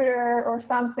computer or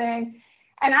something?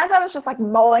 And as I was just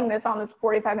mulling this on this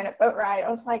 45-minute boat ride, I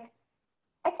was like,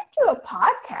 I could do a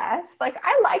podcast.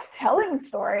 I like telling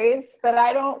stories, but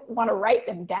I don't want to write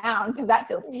them down because that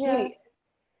feels cheap.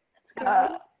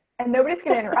 And nobody's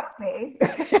going to interrupt me.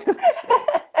 And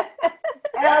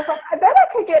I was like, I bet I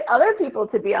could get other people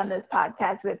to be on this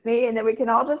podcast with me, and then we can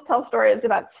all just tell stories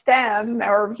about STEM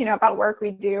or, about work we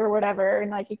do or whatever.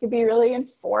 And it could be really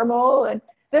informal. And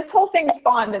this whole thing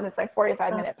spawned in this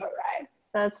 45-minute boat ride.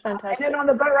 That's fantastic. And then on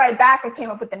the boat ride back, I came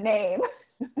up with the name.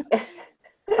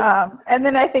 And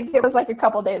then I think it was a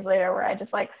couple days later where I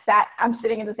just I'm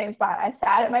sitting in the same spot. I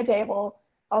sat at my table.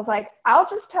 I was like, I'll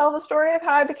just tell the story of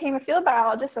how I became a field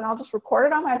biologist and I'll just record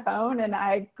it on my phone. And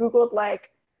I Googled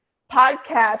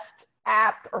podcast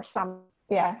app or some,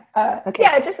 Yeah,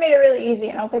 it just made it really easy.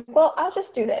 And I was like, well, I'll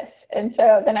just do this. And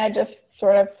so then I just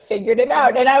sort of figured it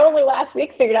out. And I only last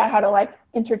week figured out how to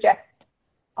interject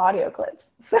audio clips.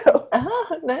 So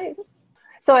nice.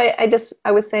 So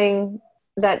I was saying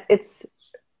that it's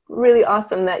really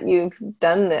awesome that you've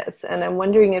done this. And I'm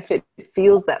wondering if it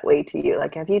feels that way to you.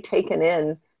 Like, have you taken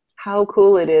in how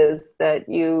cool it is that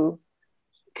you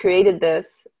created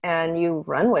this and you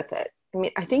run with it? I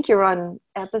mean, I think you're on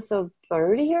episode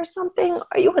 30 or something.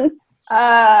 Are you on?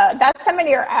 That's how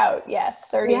many are out. Yes,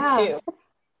 32. Yeah, that's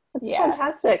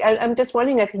fantastic. I'm just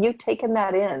wondering if you've taken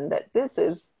that in, that this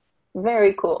is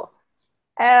very cool.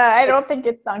 I don't think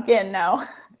it's sunk in, no.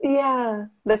 Yeah,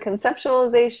 the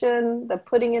conceptualization, the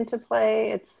putting into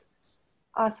play, it's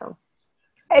awesome.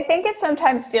 I think it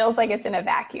sometimes feels like it's in a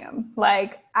vacuum.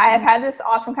 Like, I've had this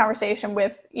awesome conversation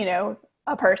with,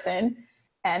 a person,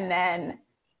 and then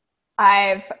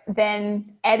I've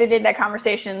then edited that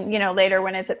conversation, later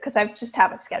when it's, because I just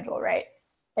have a schedule, right?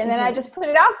 And then I just put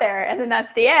it out there, and then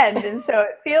that's the end. And so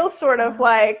it feels sort of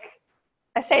like,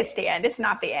 I say it's the end, it's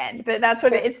not the end, but that's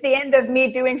what it's the end of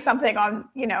me doing something on,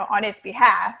 on its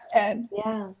behalf. And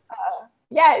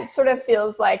it sort of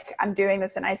feels like I'm doing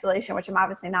this in isolation, which I'm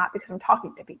obviously not, because I'm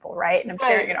talking to people, right? And I'm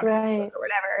sharing it on Facebook or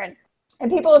whatever.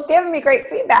 And people have given me great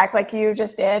feedback like you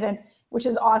just did, and which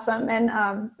is awesome,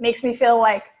 and makes me feel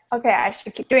like, okay, I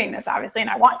should keep doing this, obviously, and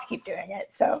I want to keep doing it.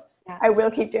 So I will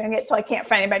keep doing it till I can't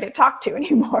find anybody to talk to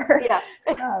anymore.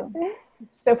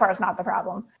 So far, it's not the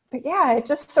problem. But yeah, it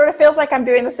just sort of feels like I'm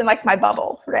doing this in like my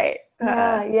bubble, right? So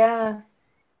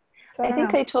I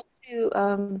think I told you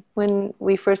when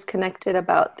we first connected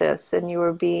about this, and you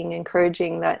were being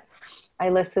encouraging, that I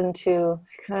listened to,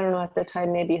 I don't know, at the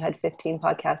time, maybe you had 15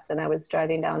 podcasts, and I was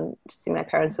driving down to see my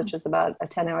parents, which was about a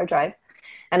 10-hour drive.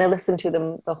 And I listened to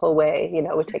them the whole way,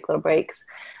 would take little breaks.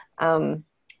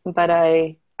 But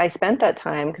I spent that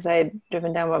time, because I had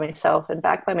driven down by myself and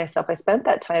back by myself, I spent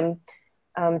that time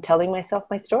telling myself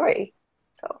my story.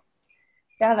 So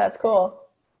yeah, that's cool.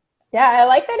 Yeah, I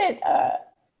like that it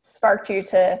sparked you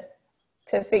to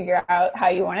figure out how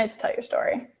you wanted to tell your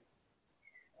story.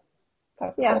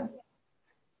 That's cool.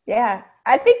 Yeah,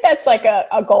 I think that's like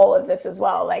a goal of this as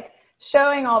well, like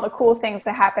showing all the cool things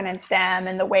that happen in STEM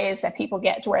and the ways that people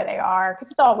get to where they are,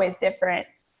 because it's always different.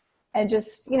 And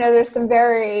just, there's some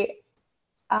very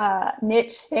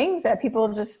niche things that people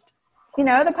just,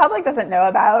 the public doesn't know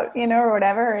about, or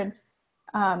whatever.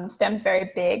 And STEM's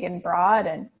very big and broad.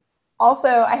 And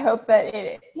also, I hope that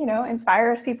it,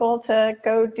 inspires people to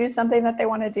go do something that they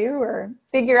want to do, or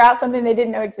figure out something they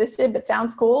didn't know existed but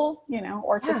sounds cool,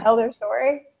 or to tell their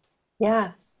story.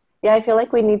 Yeah, I feel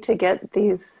like we need to get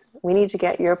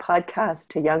your podcast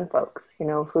to young folks,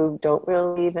 who don't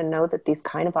really even know that these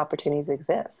kind of opportunities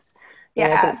exist.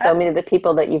 Yeah, I think so many of the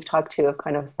people that you've talked to have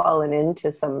kind of fallen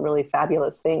into some really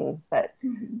fabulous things that,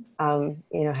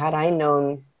 had I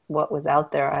known what was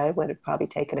out there, I would have probably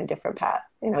taken a different path.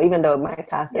 Even though my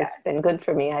path has been good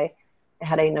for me,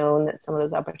 had I known that some of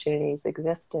those opportunities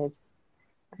existed,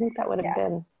 I think that would have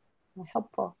been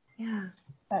helpful. Yeah.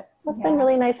 It's been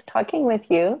really nice talking with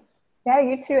you. Yeah,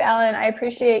 you too, Ellen. I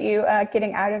appreciate you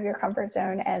getting out of your comfort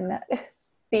zone and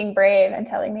being brave and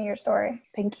telling me your story.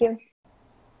 Thank you.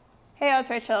 Hey,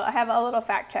 it's Rachel. I have a little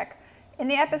fact check. In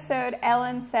the episode,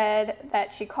 Ellen said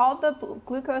that she called the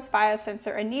glucose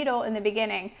biosensor a needle in the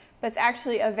beginning, but it's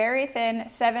actually a very thin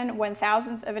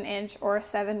 7/1000th of an inch or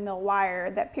 7 mil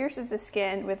wire that pierces the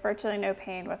skin with virtually no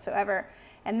pain whatsoever,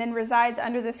 and then resides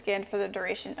under the skin for the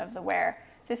duration of the wear.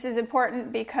 This is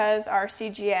important because our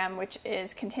CGM, which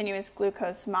is continuous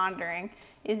glucose monitoring,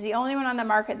 is the only one on the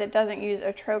market that doesn't use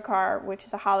a trocar, which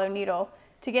is a hollow needle,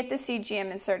 to get the CGM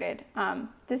inserted.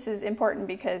 This is important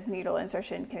because needle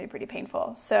insertion can be pretty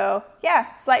painful. So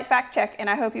yeah, slight fact check, and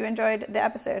I hope you enjoyed the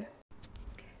episode.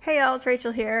 Hey y'all, it's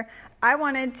Rachel here. I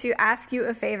wanted to ask you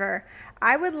a favor.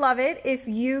 I would love it if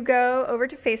you go over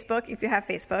to Facebook, if you have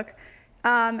Facebook,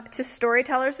 to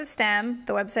Storytellers of STEM.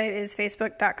 The website is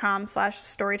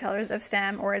facebook.com/Storytellers of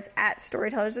STEM, or it's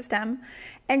 @Storytellers of STEM.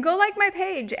 And go like my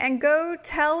page and go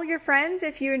tell your friends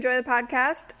if you enjoy the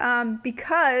podcast,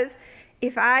 because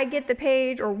if I get the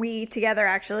page, or we together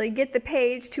actually get the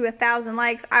page to 1,000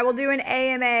 likes, I will do an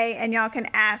AMA and y'all can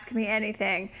ask me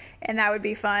anything. And that would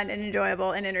be fun and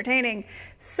enjoyable and entertaining.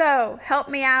 So help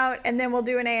me out, and then we'll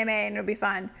do an AMA and it'll be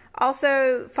fun.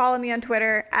 Also, follow me on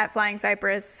Twitter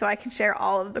 @FlyingCypress so I can share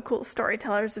all of the cool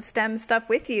Storytellers of STEM stuff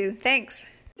with you. Thanks.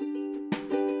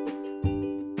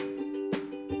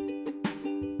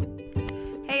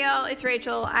 Hey y'all, it's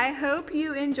Rachel. I hope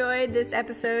you enjoyed this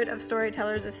episode of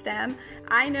Storytellers of STEM.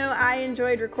 I know I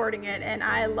enjoyed recording it, and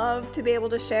I love to be able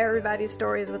to share everybody's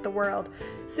stories with the world.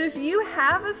 So if you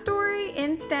have a story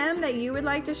in STEM that you would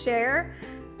like to share,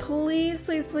 please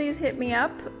hit me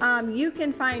up. You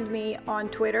can find me on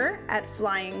Twitter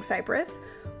 @FlyingCypress,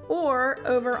 or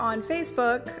over on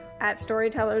Facebook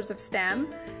 @Storytellers of STEM.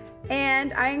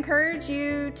 And I encourage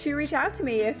you to reach out to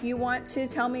me if you want to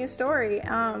tell me a story.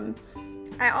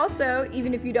 I also,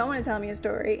 even if you don't want to tell me a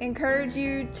story, encourage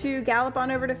you to gallop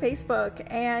on over to Facebook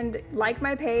and like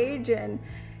my page, and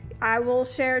I will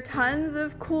share tons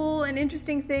of cool and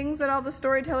interesting things that all the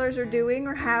storytellers are doing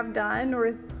or have done,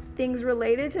 or things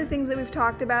related to things that we've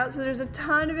talked about. So there's a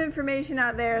ton of information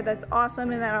out there that's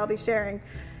awesome and that I'll be sharing.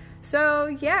 So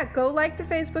yeah, go like the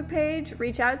Facebook page,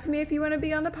 reach out to me if you want to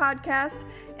be on the podcast,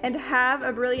 and have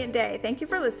a brilliant day. Thank you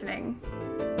for listening.